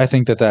 Well, I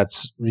think that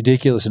that's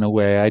ridiculous in a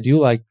way. I do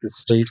like the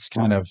states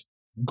kind of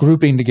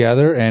grouping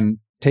together and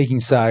taking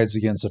sides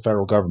against the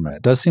federal government.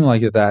 It does seem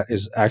like that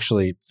is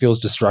actually feels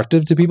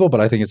destructive to people,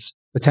 but I think it's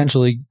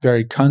potentially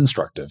very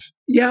constructive.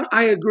 Yeah,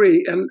 I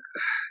agree. And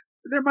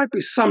there might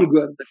be some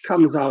good that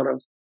comes out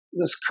of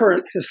this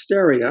current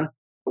hysteria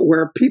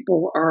where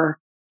people are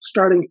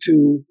starting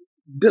to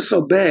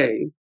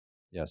disobey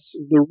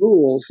the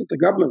rules that the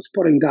government's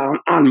putting down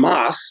en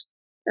masse.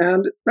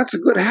 And that's a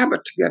good habit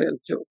to get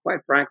into, quite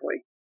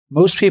frankly.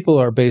 Most people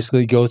are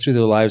basically go through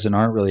their lives and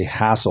aren't really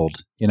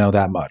hassled,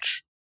 that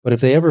much. But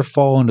if they ever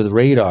fall under the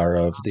radar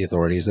of the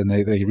authorities, then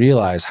they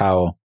realize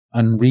how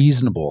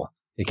unreasonable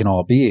it can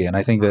all be. And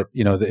I think that,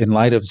 in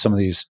light of some of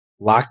these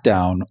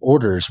lockdown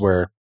orders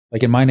where,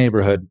 like in my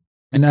neighborhood,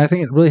 and I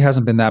think it really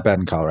hasn't been that bad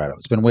in Colorado.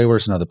 It's been way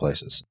worse in other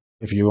places.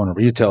 If you own a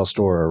retail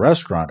store or a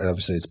restaurant,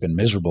 obviously it's been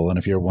miserable. And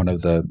if you're one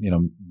of the,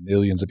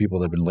 millions of people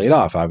that have been laid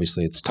off,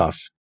 obviously it's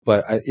tough.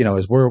 But,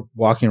 as we're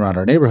walking around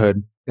our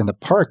neighborhood in the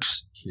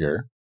parks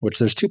here, which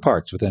there's 2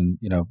 parks within,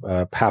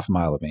 half a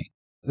mile of me,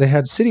 they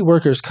had city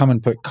workers come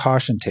and put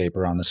caution tape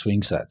around the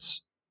swing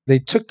sets. They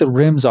took the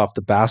rims off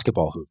the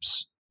basketball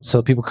hoops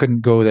so people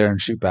couldn't go there and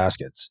shoot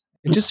baskets.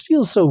 It just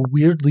feels so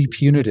weirdly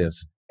punitive.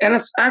 And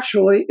it's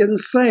actually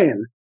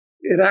insane.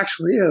 It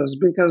actually is,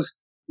 because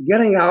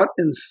getting out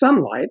in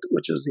sunlight,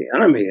 which is the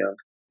enemy of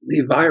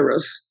the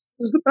virus,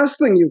 is the best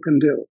thing you can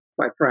do,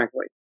 quite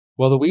frankly.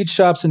 Well, the weed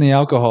shops and the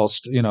alcohol,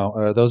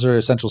 those are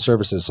essential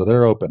services, so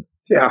they're open.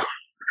 Yeah.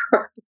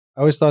 I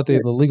always thought the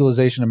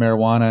legalization of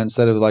marijuana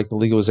instead of like the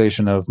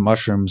legalization of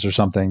mushrooms or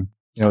something,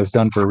 is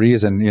done for a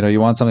reason.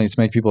 You want something to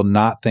make people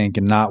not think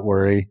and not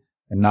worry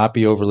and not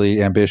be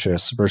overly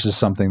ambitious versus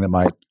something that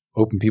might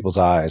open people's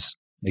eyes,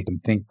 make them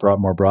think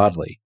more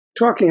broadly.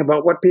 Talking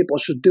about what people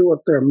should do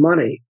with their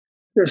money,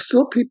 there's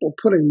still people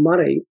putting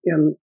money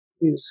in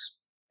these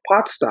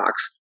pot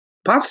stocks.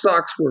 Pot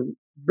stocks were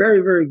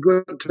very, very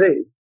good to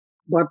me,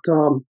 but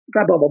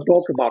got bubble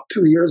broke about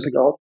 2 years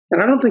ago.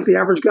 And I don't think the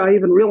average guy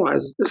even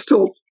realizes there's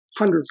still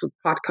hundreds of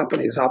pot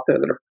companies out there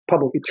that are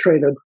publicly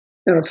traded.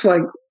 And it's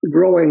like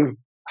growing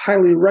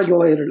highly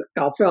regulated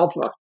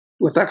alfalfa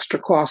with extra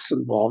costs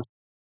involved.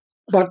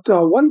 But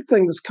one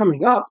thing that's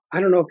coming up,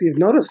 I don't know if you've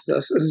noticed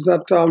this, is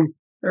that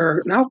there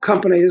are now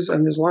companies,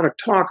 and there's a lot of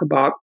talk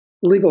about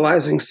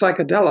legalizing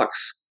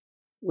psychedelics,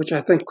 which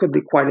I think could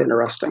be quite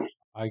interesting.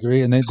 I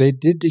agree. And they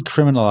did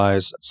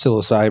decriminalize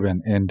psilocybin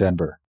in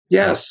Denver.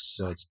 Yes.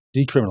 So it's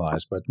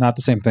decriminalized, but not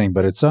the same thing,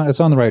 but it's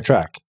on the right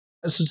track.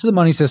 So to the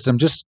money system,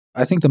 just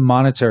I think the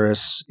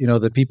monetarists,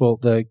 the people,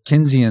 the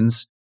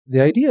Keynesians,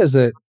 the idea is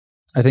that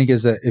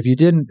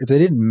if they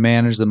didn't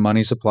manage the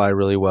money supply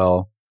really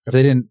well, if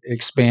they didn't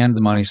expand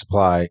the money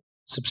supply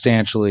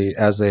substantially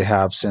as they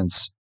have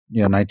since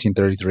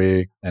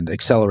 1933 and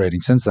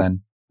accelerating since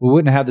then, we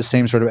wouldn't have the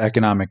same sort of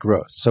economic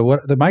growth. So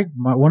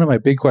one of my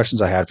big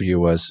questions I had for you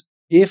was,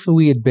 if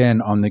we had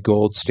been on the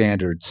gold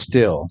standard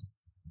still,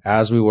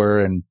 as we were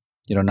in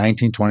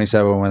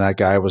 1927 when that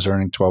guy was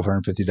earning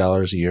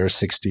 $1,250 a year,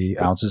 60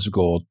 ounces of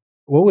gold,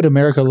 what would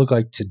America look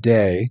like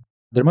today?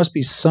 There must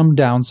be some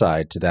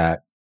downside to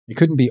that. It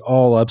couldn't be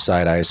all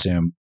upside, I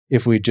assume,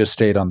 if we just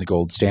stayed on the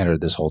gold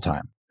standard this whole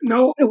time.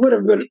 No, it would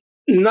have been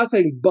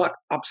nothing but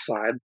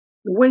upside.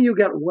 The way you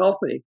get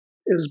wealthy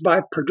is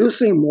by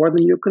producing more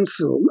than you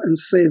consume and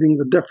saving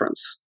the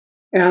difference.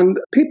 And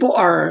people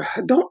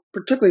don't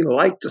particularly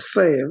like to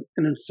save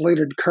an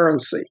inflated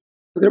currency.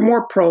 They're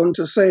more prone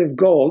to save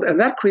gold, and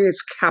that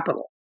creates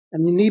capital.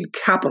 And you need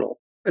capital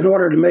in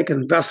order to make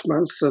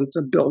investments and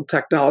to build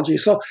technology.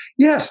 So,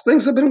 yes,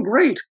 things have been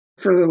great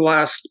for the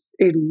last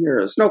 80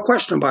 years, no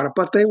question about it,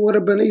 but they would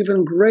have been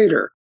even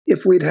greater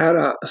if we'd had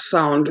a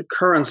sound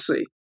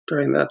currency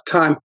during that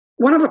time.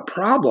 One of the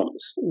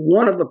problems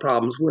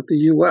with the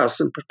U.S.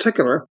 in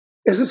particular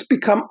is it's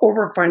become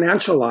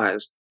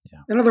over-financialized. Yeah.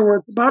 In other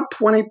words, about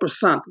 20%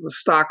 of the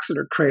stocks that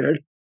are traded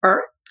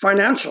are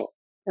financial.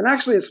 And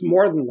actually, it's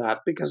more than that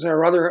because there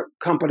are other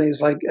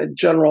companies like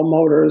General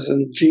Motors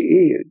and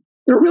GE.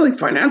 They're really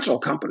financial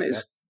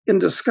companies in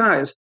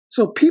disguise.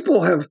 So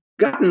people have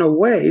gotten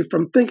away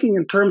from thinking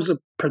in terms of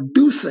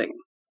producing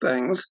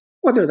things,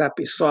 whether that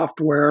be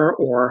software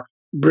or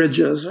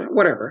bridges or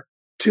whatever,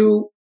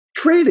 to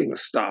trading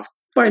stuff,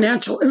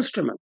 financial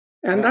instruments.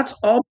 And that's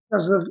all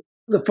because of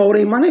the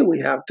phony money we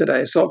have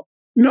today. So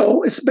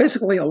no, it's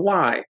basically a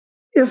lie.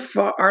 If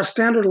our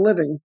standard of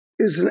living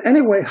is in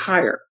any way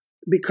higher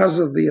because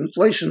of the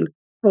inflation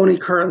phony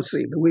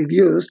currency that we've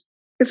used,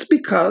 it's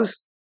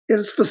because it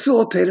has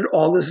facilitated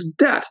all this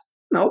debt.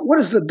 Now, what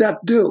does the debt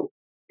do?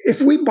 If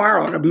we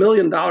borrowed $1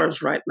 million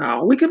right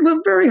now, we could live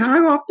very high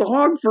off the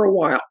hog for a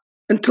while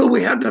until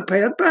we had to pay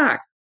it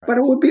back. But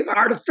it would be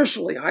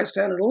artificially high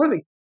standard of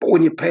living. But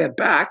when you pay it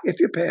back, if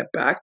you pay it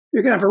back,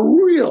 you're going to have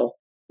a real,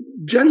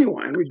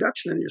 genuine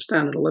reduction in your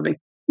standard of living.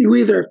 You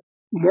either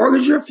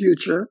mortgage your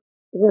future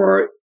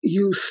or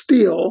you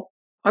steal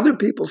other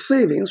people's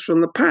savings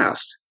from the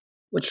past,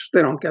 which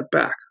they don't get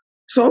back.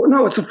 So,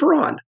 no, it's a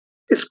fraud.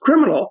 It's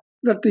criminal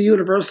that the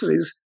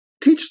universities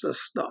teach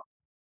this stuff.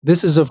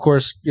 This is, of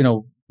course,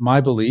 my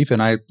belief,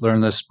 and I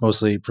learned this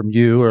mostly from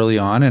you early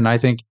on. And I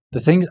think the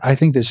thing I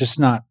think that's just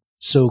not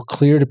so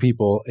clear to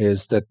people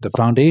is that the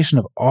foundation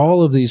of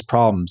all of these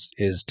problems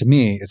is, to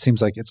me, it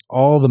seems like it's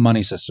all the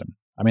money system.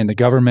 I mean, the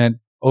government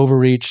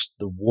overreach,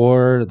 the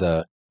war,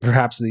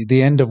 perhaps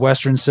the end of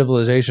Western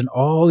civilization,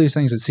 all these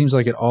things. It seems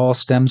like it all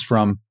stems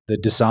from the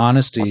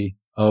dishonesty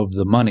of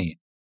the money.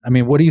 I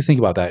mean, what do you think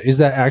about that? Is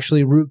that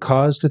actually root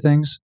cause to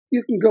things?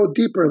 You can go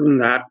deeper than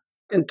that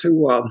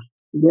into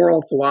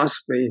moral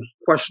philosophy,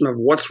 question of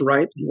what's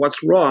right and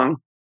what's wrong.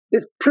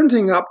 If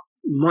printing up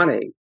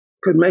money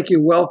could make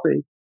you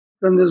wealthy,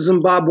 then the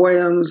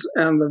Zimbabweans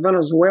and the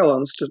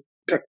Venezuelans, to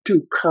pick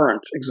two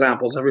current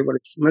examples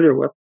everybody's familiar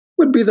with,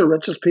 would be the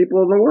richest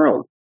people in the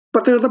world.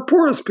 But they're the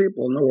poorest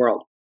people in the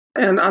world.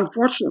 And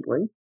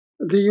unfortunately,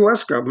 the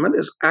U.S. government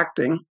is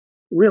acting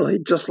really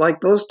just like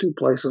those two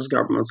places'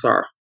 governments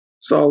are.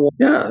 So,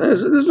 yeah,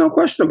 there's no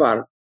question about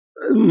it.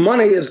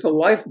 Money is the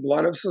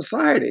lifeblood of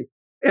society.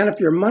 And if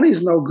your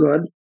money's no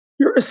good,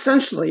 you're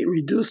essentially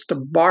reduced to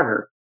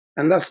barter.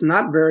 And that's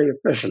not very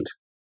efficient.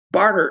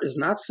 Barter is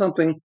not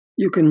something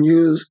you can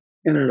use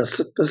in a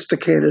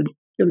sophisticated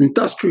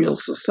industrial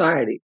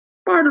society.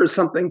 Barter is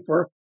something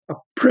for a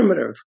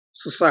primitive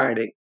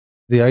society.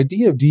 The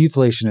idea of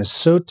deflation is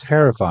so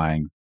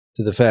terrifying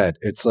to the Fed.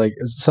 It's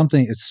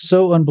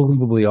so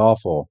unbelievably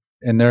awful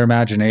in their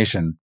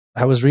imagination.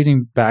 I was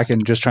reading back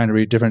and just trying to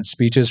read different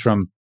speeches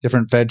from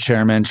different Fed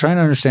chairmen, trying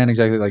to understand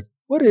exactly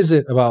what is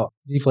it about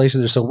deflation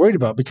they're so worried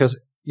about? Because,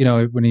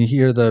 when you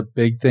hear the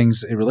big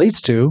things it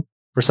relates to,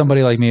 for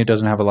somebody like me who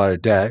doesn't have a lot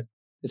of debt,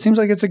 it seems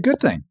like it's a good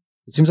thing.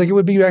 It seems like it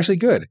would be actually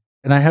good.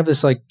 And I have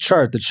this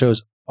chart that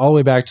shows all the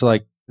way back to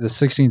the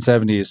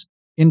 1670s,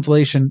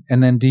 inflation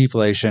and then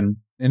deflation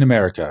in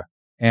America.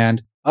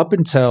 And up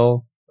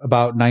until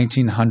about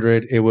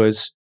 1900, it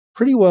was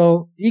pretty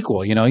well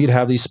equal. You'd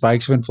have these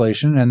spikes of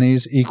inflation and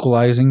these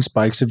equalizing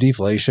spikes of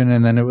deflation.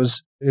 And then it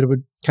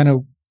would kind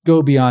of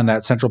go beyond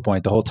that central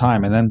point the whole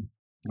time. And then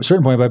at a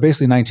certain point, by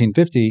basically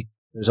 1950,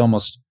 there's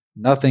almost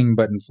nothing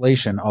but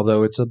inflation,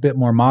 although it's a bit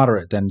more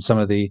moderate than some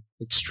of the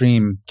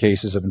extreme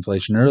cases of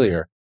inflation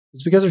earlier.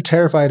 It's because they're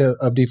terrified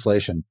of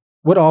deflation.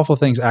 What awful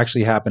things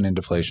actually happen in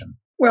deflation?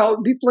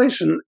 Well,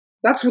 deflation,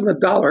 that's when the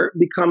dollar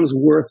becomes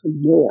worth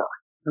more.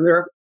 And there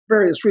are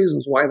various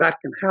reasons why that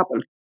can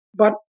happen.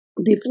 But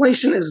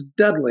deflation is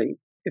deadly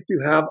if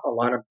you have a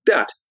lot of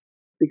debt,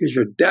 because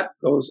your debt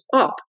goes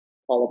up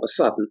all of a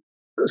sudden.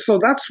 So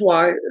that's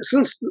why,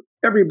 since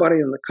everybody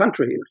in the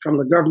country, from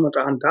the government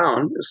on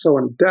down, is so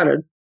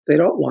indebted, they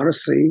don't want to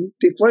see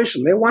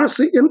deflation. They want to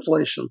see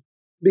inflation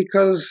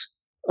because,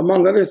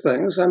 among other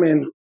things,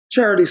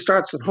 charity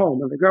starts at home,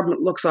 and the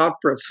government looks out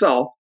for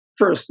itself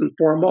first and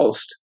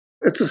foremost.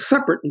 It's a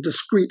separate and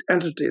discrete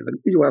entity,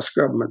 the U.S.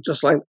 government,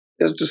 just like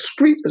as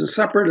discrete and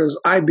separate as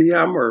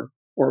IBM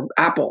or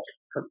Apple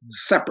are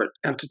separate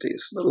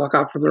entities that look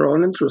out for their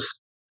own interests.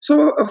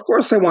 So, of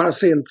course, they want to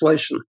see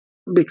inflation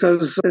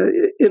because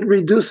it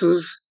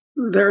reduces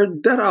their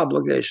debt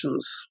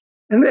obligations.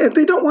 And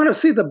they don't want to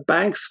see the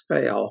banks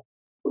fail,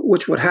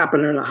 which would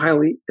happen in a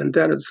highly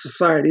indebted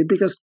society,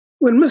 because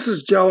when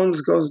Mrs.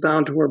 Jones goes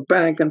down to her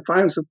bank and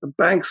finds that the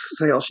bank's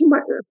failed,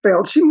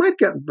 she might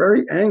get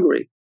very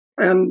angry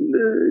and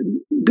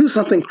do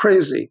something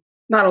crazy,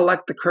 not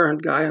elect the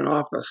current guy in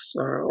office,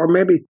 or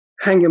maybe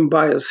hang him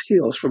by his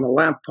heels from a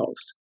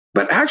lamppost.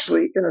 But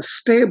actually, in a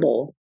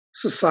stable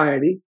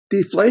society,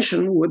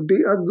 deflation would be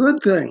a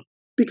good thing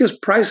because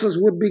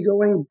prices would be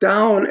going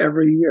down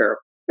every year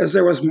as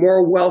there was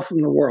more wealth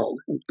in the world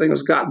and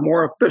things got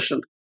more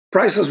efficient.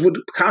 Prices would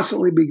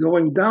constantly be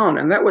going down,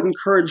 and that would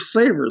encourage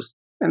savers.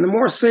 And the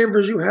more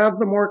savers you have,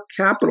 the more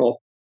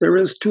capital there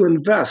is to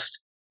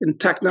invest in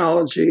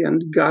technology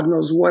and God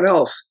knows what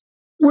else.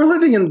 We're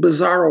living in a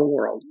bizarro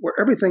world where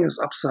everything is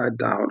upside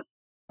down.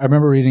 I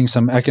remember reading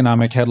some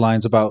economic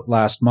headlines about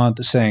last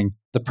month saying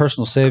the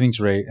personal savings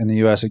rate in the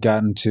U.S. had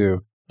gotten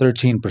to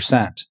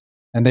 13%.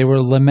 And they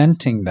were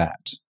lamenting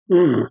that.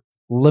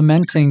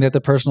 Lamenting that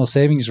the personal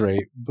savings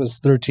rate was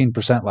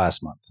 13%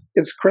 last month.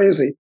 It's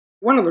crazy.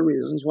 One of the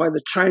reasons why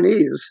the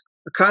Chinese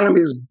economy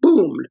has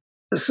boomed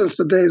since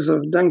the days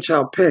of Deng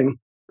Xiaoping,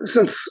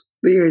 since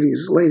the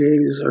 80s, late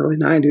 80s, early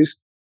 90s,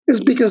 is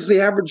because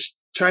the average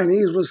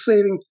Chinese was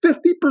saving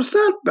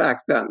 50% back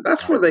then.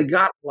 That's where they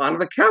got a lot of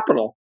the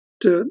capital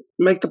to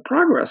make the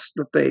progress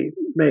that they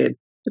made.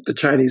 If the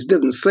Chinese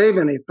didn't save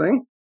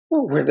anything,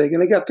 well, where are they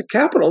going to get the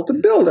capital to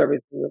build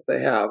everything that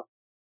they have?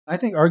 I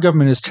think our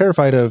government is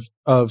terrified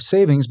of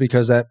savings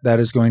because that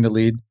is going to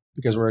lead,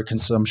 because we're a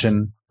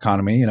consumption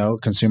economy,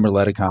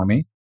 consumer-led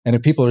economy. And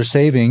if people are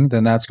saving,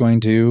 then that's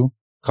going to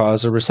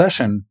cause a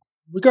recession,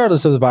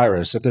 regardless of the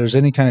virus. If there's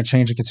any kind of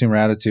change in consumer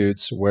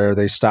attitudes where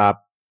they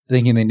stop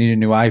thinking they need a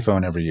new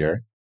iPhone every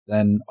year,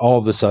 then all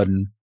of a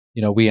sudden,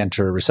 we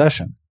enter a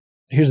recession.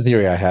 Here's a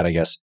theory I had, I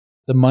guess.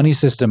 The money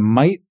system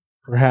might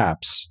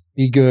perhaps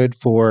be good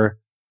for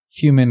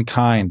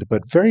humankind,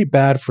 but very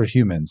bad for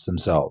humans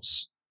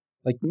themselves.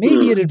 Like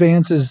maybe it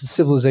advances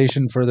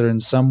civilization further in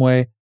some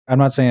way. I'm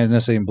not saying I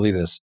necessarily believe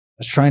this.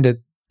 I was trying to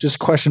just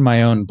question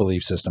my own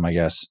belief system, I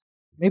guess.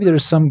 Maybe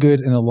there's some good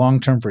in the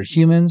long term for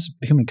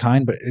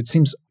humankind, but it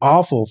seems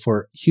awful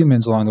for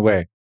humans along the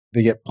way.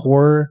 They get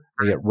poorer,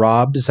 they get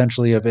robbed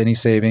essentially of any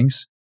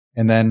savings,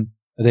 and then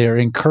they are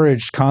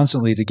encouraged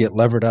constantly to get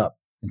levered up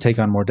and take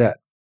on more debt.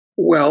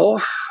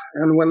 Well,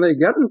 and when they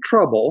get in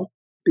trouble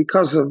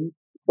because of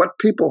what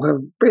people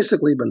have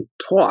basically been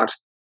taught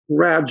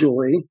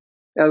gradually,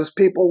 as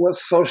people with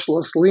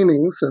socialist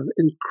leanings have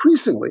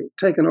increasingly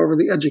taken over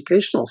the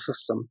educational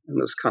system in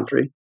this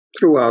country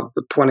throughout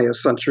the 20th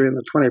century and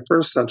the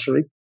 21st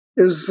century,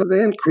 is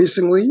they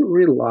increasingly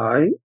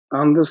rely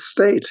on the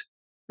state.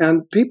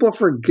 And people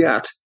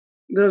forget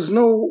there's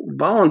no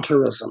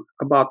voluntarism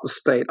about the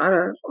state.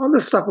 All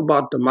this stuff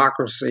about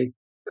democracy,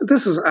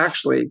 this is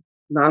actually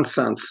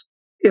nonsense.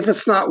 If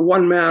it's not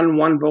one man,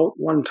 one vote,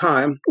 one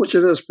time, which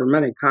it is for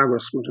many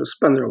congressmen who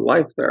spend their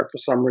life there for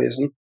some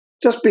reason,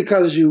 just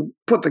because you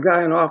put the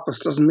guy in office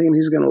doesn't mean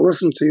he's going to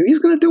listen to you. He's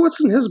going to do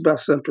what's in his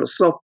best interest.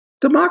 So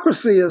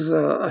democracy is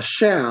a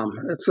sham.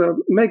 It's a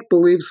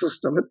make-believe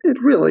system. It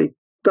really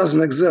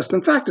doesn't exist.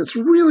 In fact, it's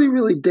really,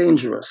 really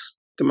dangerous,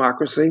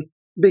 democracy,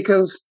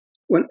 because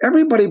when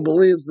everybody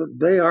believes that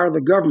they are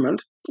the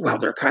government, well,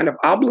 they're kind of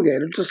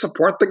obligated to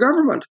support the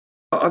government.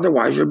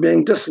 Otherwise, you're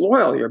being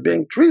disloyal. You're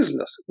being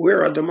treasonous.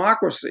 We're a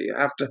democracy. You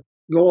have to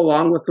go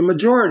along with the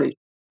majority.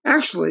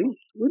 Actually,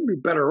 we'd be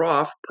better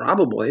off,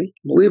 probably,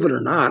 believe it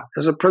or not,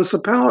 as a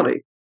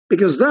principality,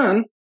 because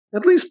then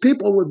at least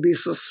people would be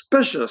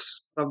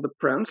suspicious of the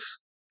prince.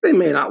 They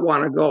may not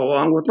want to go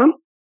along with them,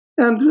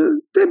 and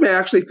they may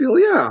actually feel,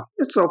 yeah,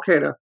 it's okay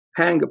to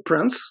hang a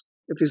prince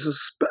if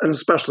he's an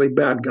especially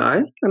bad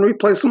guy and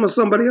replace him with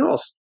somebody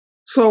else.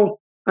 So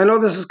I know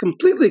this is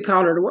completely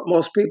counter to what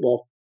most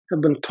people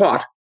have been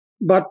taught,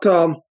 but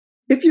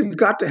if you've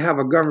got to have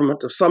a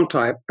government of some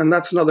type, and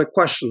that's another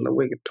question that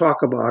we could talk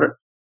about it,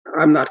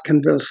 I'm not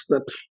convinced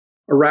that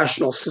a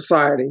rational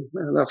society,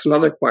 and that's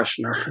another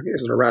question,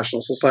 is it a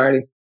rational society?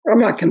 I'm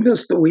not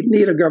convinced that we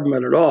need a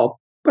government at all.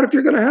 But if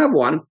you're going to have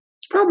one,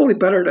 it's probably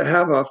better to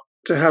have a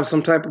to have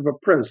some type of a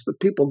prince that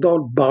people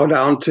don't bow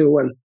down to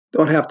and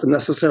don't have to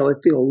necessarily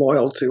feel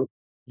loyal to.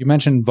 You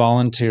mentioned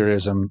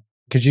volunteerism.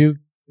 Could you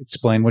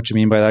explain what you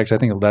mean by that? Because I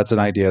think that's an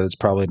idea that's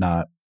probably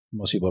not,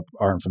 most people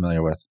aren't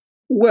familiar with.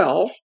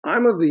 Well,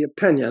 I'm of the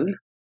opinion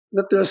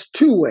that there's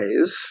two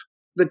ways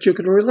that you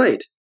can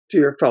relate to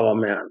your fellow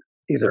man,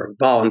 either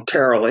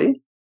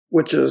voluntarily,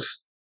 which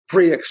is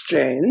free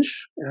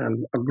exchange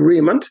and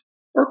agreement,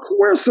 or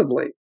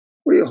coercively,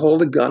 where you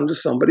hold a gun to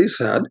somebody's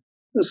head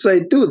and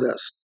say, do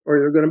this, or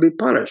you're going to be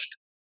punished.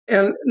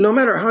 And no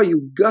matter how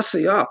you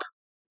gussy up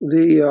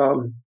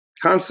the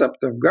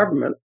concept of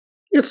government,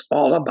 it's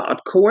all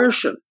about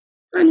coercion.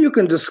 And you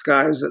can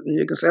disguise it and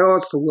you can say, oh,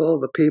 it's the will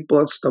of the people,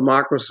 it's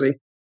democracy.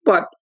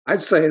 But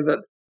I'd say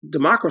that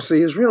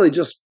democracy is really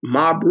just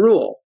mob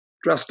rule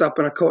dressed up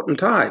in a coat and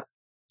tie.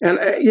 And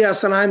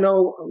yes, and I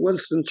know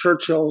Winston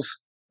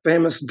Churchill's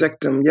famous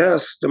dictum,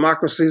 yes,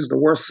 democracy is the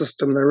worst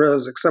system there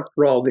is, except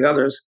for all the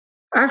others.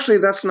 Actually,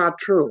 that's not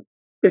true.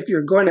 If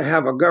you're going to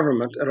have a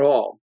government at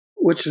all,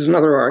 which is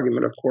another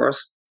argument, of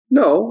course,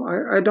 no,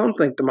 I don't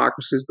think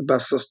democracy is the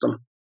best system.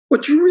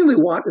 What you really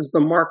want is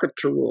the market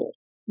to rule.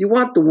 You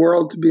want the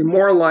world to be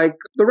more like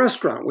the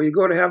restaurant where you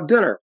go to have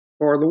dinner,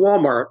 or the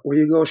Walmart where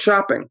you go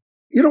shopping.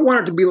 You don't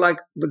want it to be like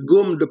the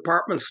GUM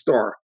department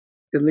store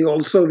in the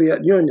old Soviet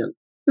Union.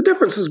 The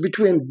differences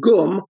between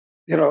GUM,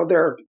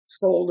 their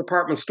sole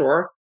department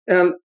store,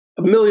 and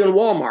a million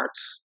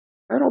Walmarts.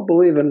 I don't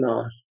believe in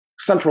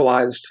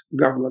centralized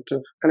government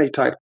of any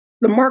type.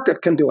 The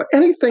market can do it.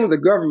 Anything the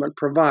government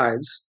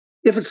provides,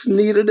 if it's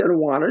needed and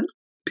wanted,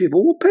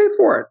 people will pay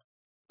for it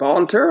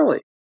voluntarily.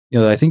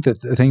 I think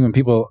that the thing when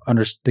people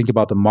think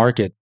about the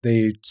market,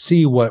 they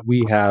see what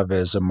we have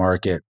as a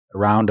market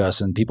around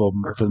us, and people,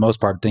 for the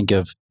most part, think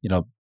of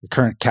the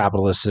current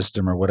capitalist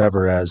system or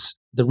whatever as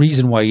the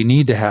reason why you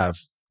need to have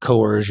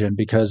coercion,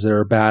 because there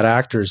are bad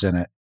actors in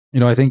it.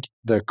 I think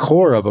the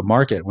core of a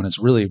market, when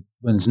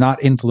it's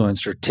not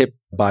influenced or tipped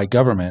by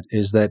government,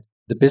 is that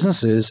the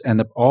businesses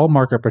and all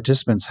market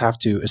participants have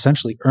to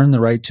essentially earn the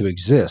right to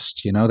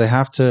exist. They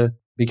have to,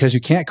 because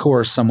you can't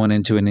coerce someone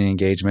into an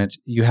engagement,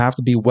 you have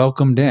to be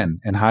welcomed in.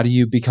 And how do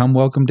you become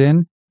welcomed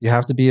in? You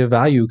have to be a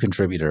value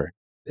contributor.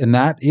 And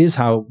that is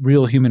how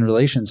real human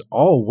relations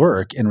all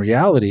work in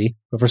reality.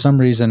 But for some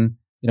reason,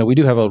 we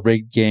do have a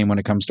rigged game when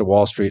it comes to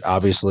Wall Street,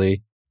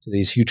 obviously, to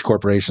these huge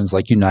corporations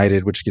like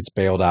United, which gets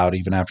bailed out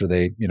even after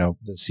the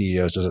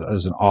CEO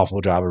does an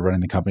awful job of running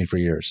the company for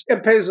years.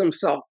 It pays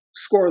himself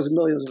scores of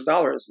millions of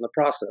dollars in the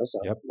process.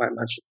 Yep. I might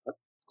mention that.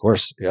 Of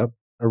course. Yep.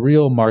 A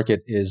real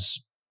market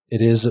is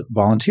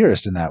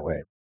volunteerist in that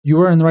way.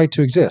 You earn the right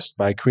to exist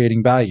by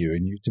creating value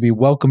and to be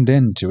welcomed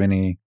into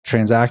any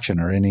transaction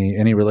or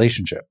any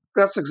relationship.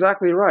 That's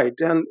exactly right.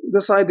 And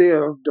this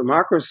idea of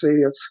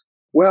democracy, it's,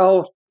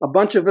 a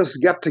bunch of us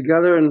get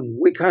together and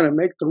we kind of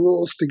make the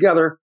rules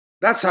together.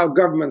 That's how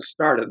government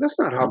started. That's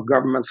not how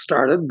government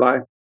started, by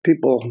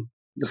people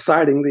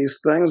deciding these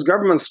things.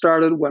 Government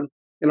started when,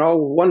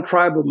 one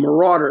tribe of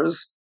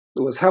marauders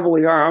that was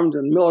heavily armed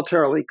and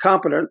militarily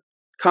competent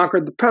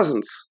conquered the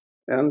peasants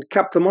and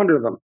kept them under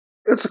them.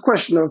 It's a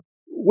question of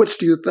which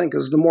do you think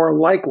is the more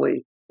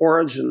likely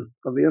origin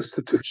of the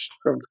institution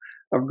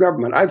of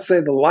government. I'd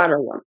say the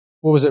latter one.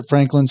 What was it,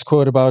 Franklin's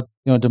quote about,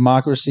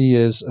 democracy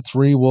is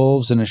 3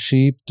 wolves and a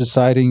sheep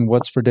deciding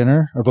what's for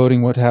dinner, or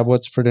voting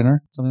what's for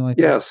dinner, something like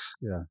that? Yes.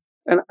 Yeah.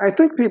 And I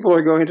think people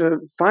are going to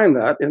find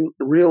that in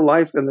real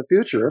life in the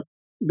future,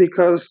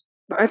 because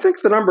I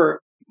think the number,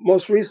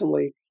 most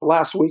recently,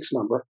 last week's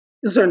number,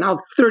 is there are now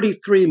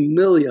 33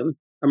 million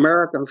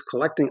Americans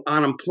collecting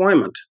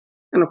unemployment.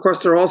 And of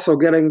course, they're also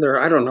getting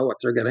I don't know what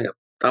they're getting,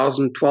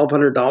 $1,000,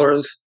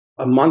 $1,200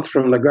 a month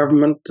from the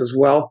government as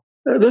well.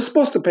 They're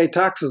supposed to pay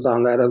taxes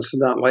on that,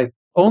 incidentally.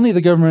 Only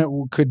the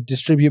government could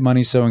distribute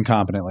money so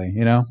incompetently,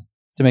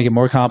 to make it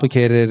more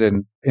complicated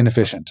and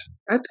inefficient.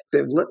 I think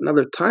they've lit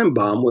another time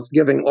bomb with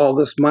giving all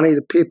this money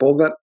to people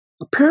that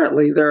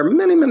apparently there are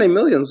many, many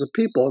millions of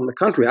people in the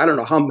country. I don't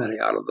know how many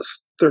out of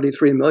this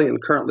 33 million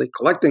currently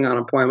collecting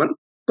unemployment,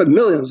 but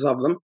millions of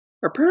them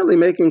are apparently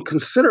making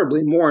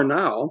considerably more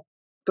now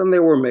than they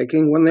were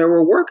making when they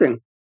were working.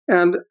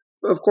 And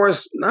of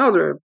course, now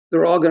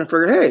they're all going to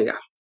figure, hey,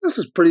 this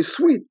is pretty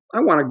sweet. I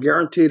want a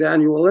guaranteed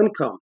annual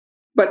income.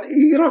 But,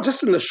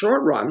 just in the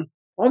short run,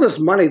 all this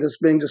money that's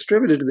being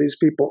distributed to these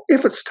people,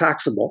 if it's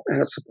taxable,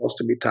 and it's supposed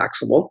to be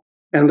taxable,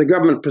 and the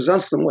government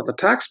presents them with a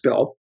tax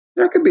bill,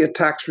 there could be a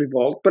tax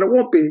revolt, but it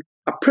won't be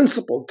a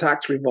principled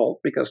tax revolt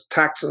because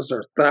taxes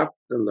are theft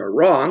and they're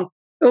wrong.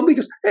 It'll be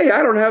because, hey,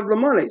 I don't have the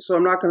money, so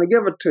I'm not going to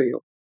give it to you.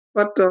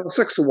 But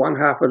 6 of one,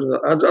 half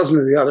a dozen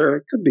of the other,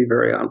 it could be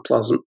very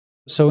unpleasant.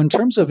 So in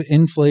terms of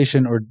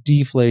inflation or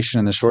deflation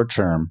in the short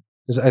term,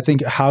 because I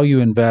think how you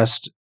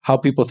invest, how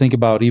people think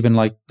about even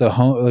like the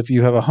home, if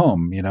you have a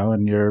home,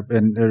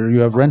 and or you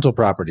have rental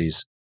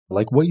properties,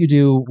 like what you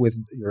do with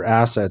your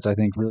assets, I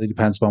think really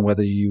depends upon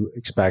whether you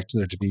expect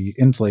there to be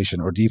inflation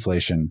or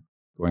deflation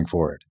going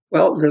forward.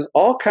 Well, there's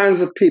all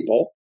kinds of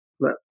people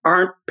that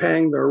aren't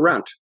paying their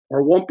rent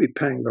or won't be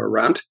paying their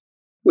rent,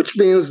 which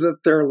means that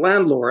their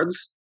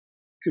landlords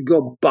could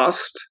go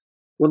bust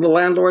Will the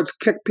landlords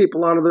kick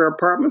people out of their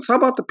apartments? How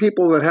about the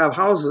people that have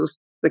houses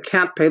that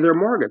can't pay their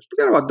mortgage?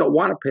 Forget about don't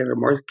want to pay their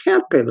mortgage,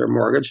 can't pay their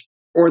mortgage,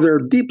 or they're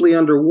deeply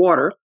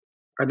underwater.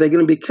 Are they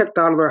going to be kicked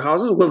out of their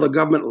houses? Will the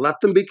government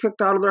let them be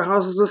kicked out of their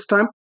houses this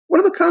time?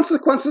 What are the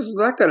consequences of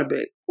that going to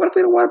be? What if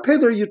they don't want to pay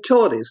their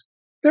utilities?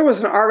 There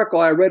was an article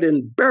I read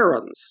in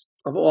Barron's,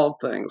 of all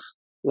things,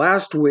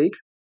 last week,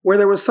 where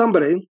there was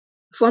somebody,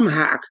 some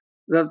hack,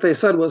 that they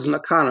said was an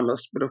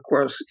economist, but of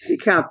course he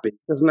can't be,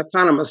 because an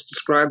economist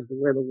describes the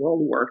way the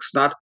world works,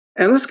 not.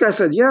 And this guy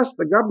said, yes,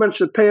 the government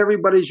should pay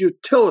everybody's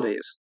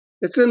utilities.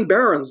 It's in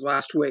Barron's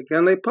last week,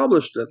 and they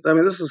published it. I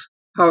mean, this is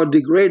how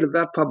degraded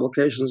that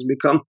publication has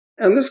become.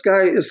 And this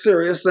guy is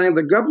serious, saying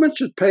the government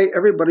should pay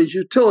everybody's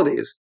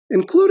utilities,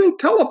 including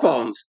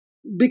telephones,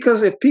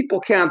 because if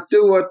people can't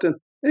do it, and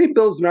he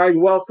builds an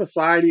argument, well,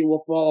 society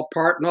will fall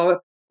apart and all that.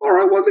 All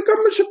right, well, the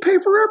government should pay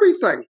for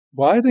everything.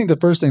 Well, I think the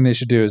first thing they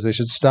should do is they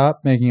should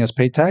stop making us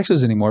pay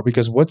taxes anymore,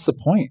 because what's the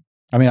point?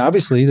 I mean,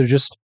 obviously, they're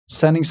just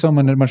sending so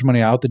much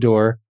money out the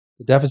door.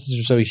 The deficits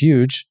are so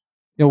huge.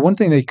 You know, one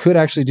thing they could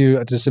actually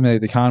do to stimulate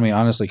the economy,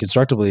 honestly,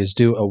 constructively, is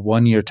do a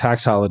 1-year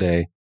tax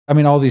holiday. I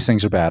mean, all these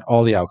things are bad.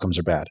 All the outcomes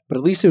are bad. But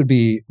at least it would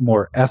be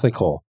more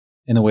ethical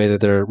in the way that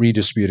they're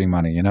redistributing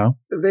money, you know?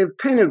 They've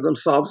painted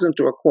themselves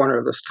into a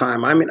corner this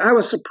time. I mean, I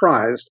was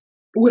surprised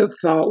with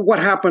what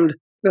happened,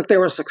 that they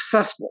were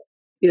successful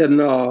in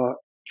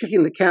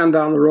kicking the can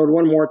down the road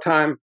one more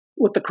time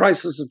with the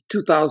crisis of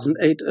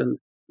 2008 and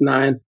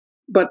 9.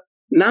 But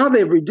now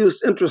they've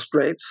reduced interest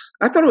rates.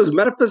 I thought it was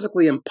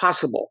metaphysically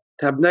impossible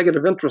to have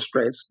negative interest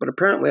rates, but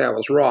apparently I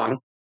was wrong.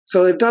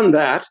 So they've done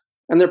that,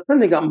 and they're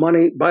printing up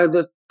money by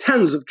the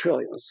tens of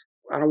trillions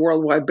on a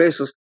worldwide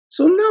basis.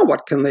 So now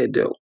what can they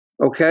do?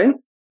 Okay?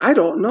 I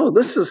don't know.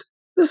 This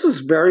is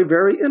very,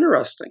 very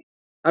interesting.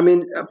 I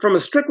mean, from a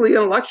strictly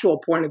intellectual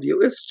point of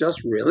view, it's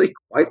just really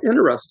quite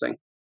interesting.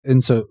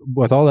 And so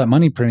with all that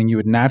money printing, you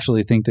would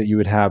naturally think that you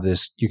would have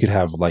this, you could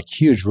have like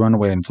huge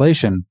runaway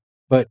inflation.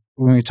 But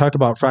when we talked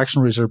about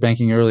fractional reserve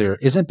banking earlier,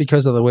 isn't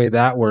because of the way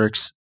that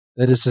works,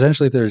 that it's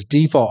essentially if there's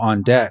default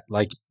on debt,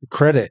 like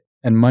credit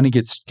and money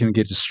can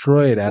get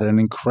destroyed at an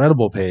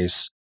incredible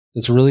pace.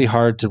 It's really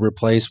hard to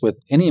replace with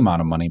any amount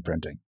of money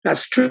printing.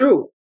 That's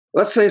true.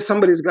 Let's say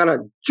somebody's got a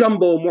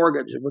jumbo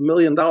mortgage of $1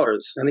 million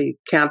and he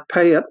can't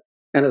pay it,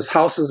 and his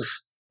house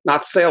is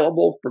not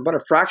saleable for but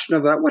a fraction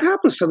of that. What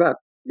happens to that?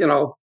 You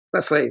know,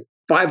 let's say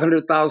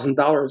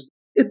 $500,000.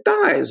 It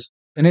dies.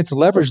 And it's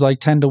leveraged like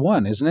 10 to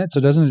 1, isn't it?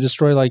 So doesn't it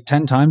destroy like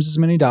 10 times as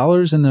many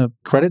dollars in the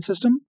credit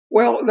system?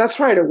 Well,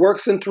 that's right. It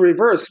works into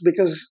reverse,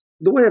 because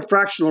the way a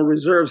fractional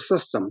reserve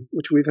system,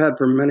 which we've had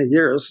for many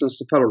years since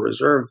the Federal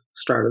Reserve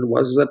started,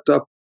 was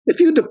that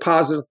if you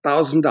deposit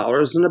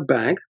 $1,000 in a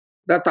bank,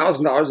 that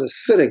 $1,000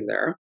 is sitting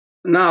there.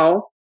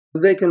 Now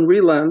they can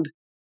relend,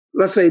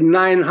 let's say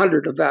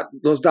 900 of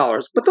those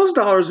dollars, but those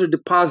dollars are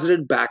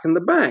deposited back in the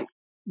bank.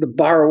 The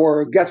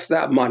borrower gets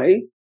that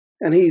money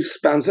and he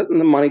spends it, and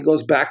the money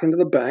goes back into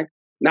the bank.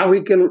 Now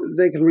they can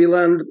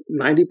relend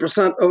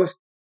 90% of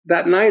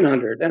that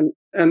 900,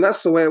 and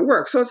that's the way it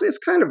works. So it's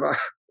kind of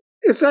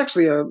it's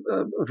actually a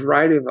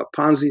variety of a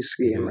Ponzi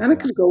scheme, and it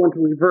could go into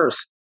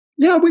reverse.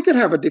 Yeah, we could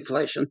have a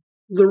deflation.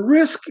 The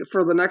risk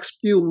for the next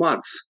few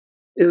months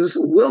is,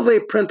 will they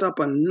print up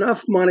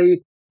enough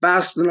money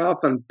fast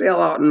enough and bail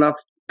out enough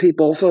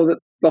people so that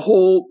the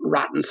whole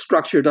rotten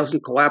structure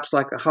doesn't collapse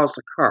like a house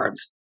of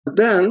cards?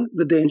 Then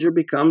the danger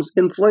becomes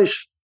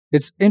inflation.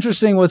 It's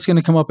interesting what's going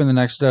to come up in the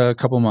next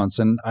couple of months.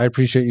 And I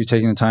appreciate you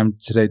taking the time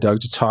today, Doug,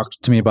 to talk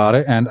to me about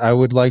it. And I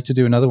would like to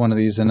do another one of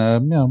these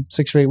in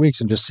 6 or 8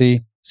 weeks and just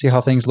see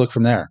how things look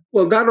from there.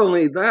 Well, not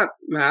only that,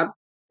 Matt,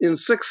 in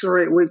 6 or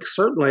 8 weeks,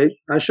 certainly,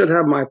 I should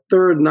have my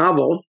third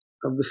novel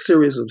of the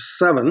series of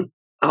 7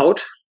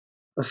 out,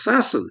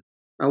 Assassin.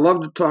 I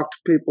love to talk to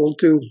people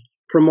to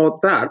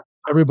promote that.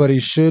 Everybody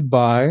should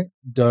buy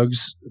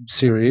Doug's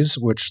series,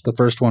 which the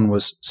first one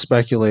was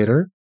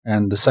Speculator,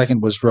 and the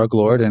second was Drug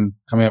Lord, and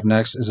coming up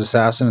next is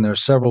Assassin, and there are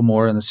several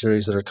more in the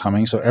series that are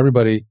coming. So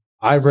everybody,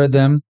 I've read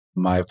them.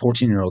 My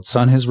 14-year-old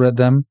son has read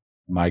them.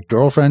 My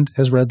girlfriend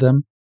has read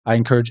them. I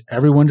encourage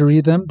everyone to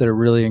read them. They're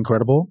really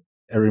incredible.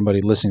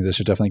 Everybody listening to this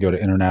should definitely go to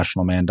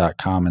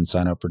internationalman.com and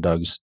sign up for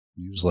Doug's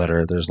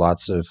newsletter. There's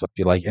lots of, if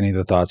you like any of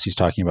the thoughts he's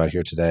talking about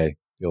here today,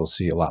 you'll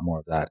see a lot more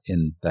of that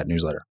in that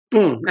newsletter.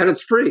 And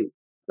it's free.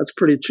 That's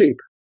pretty cheap.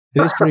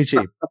 It is pretty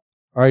cheap. All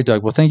right,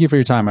 Doug. Well, thank you for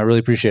your time. I really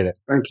appreciate it.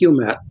 Thank you,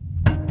 Matt.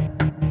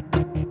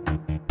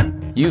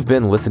 You've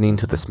been listening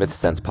to the Smith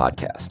Sense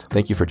podcast.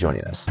 Thank you for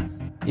joining us.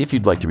 If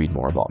you'd like to read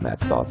more about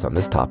Matt's thoughts on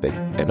this topic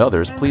and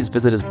others, please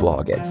visit his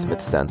blog at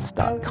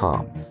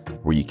smithsense.com,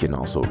 where you can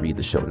also read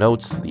the show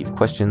notes, leave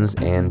questions,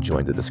 and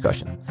join the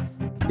discussion.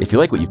 If you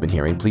like what you've been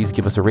hearing, please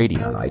give us a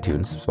rating on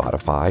iTunes,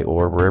 Spotify,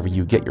 or wherever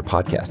you get your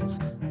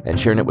podcasts, and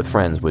sharing it with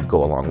friends would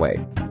go a long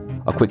way.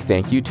 A quick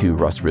thank you to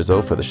Russ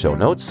Rizzo for the show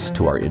notes,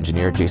 to our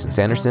engineer Jason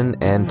Sanderson,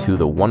 and to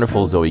the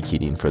wonderful Zoe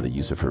Keating for the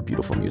use of her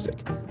beautiful music.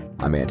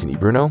 I'm Anthony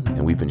Bruno,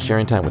 and we've been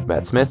sharing time with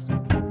Matt Smith.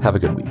 Have a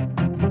good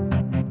week.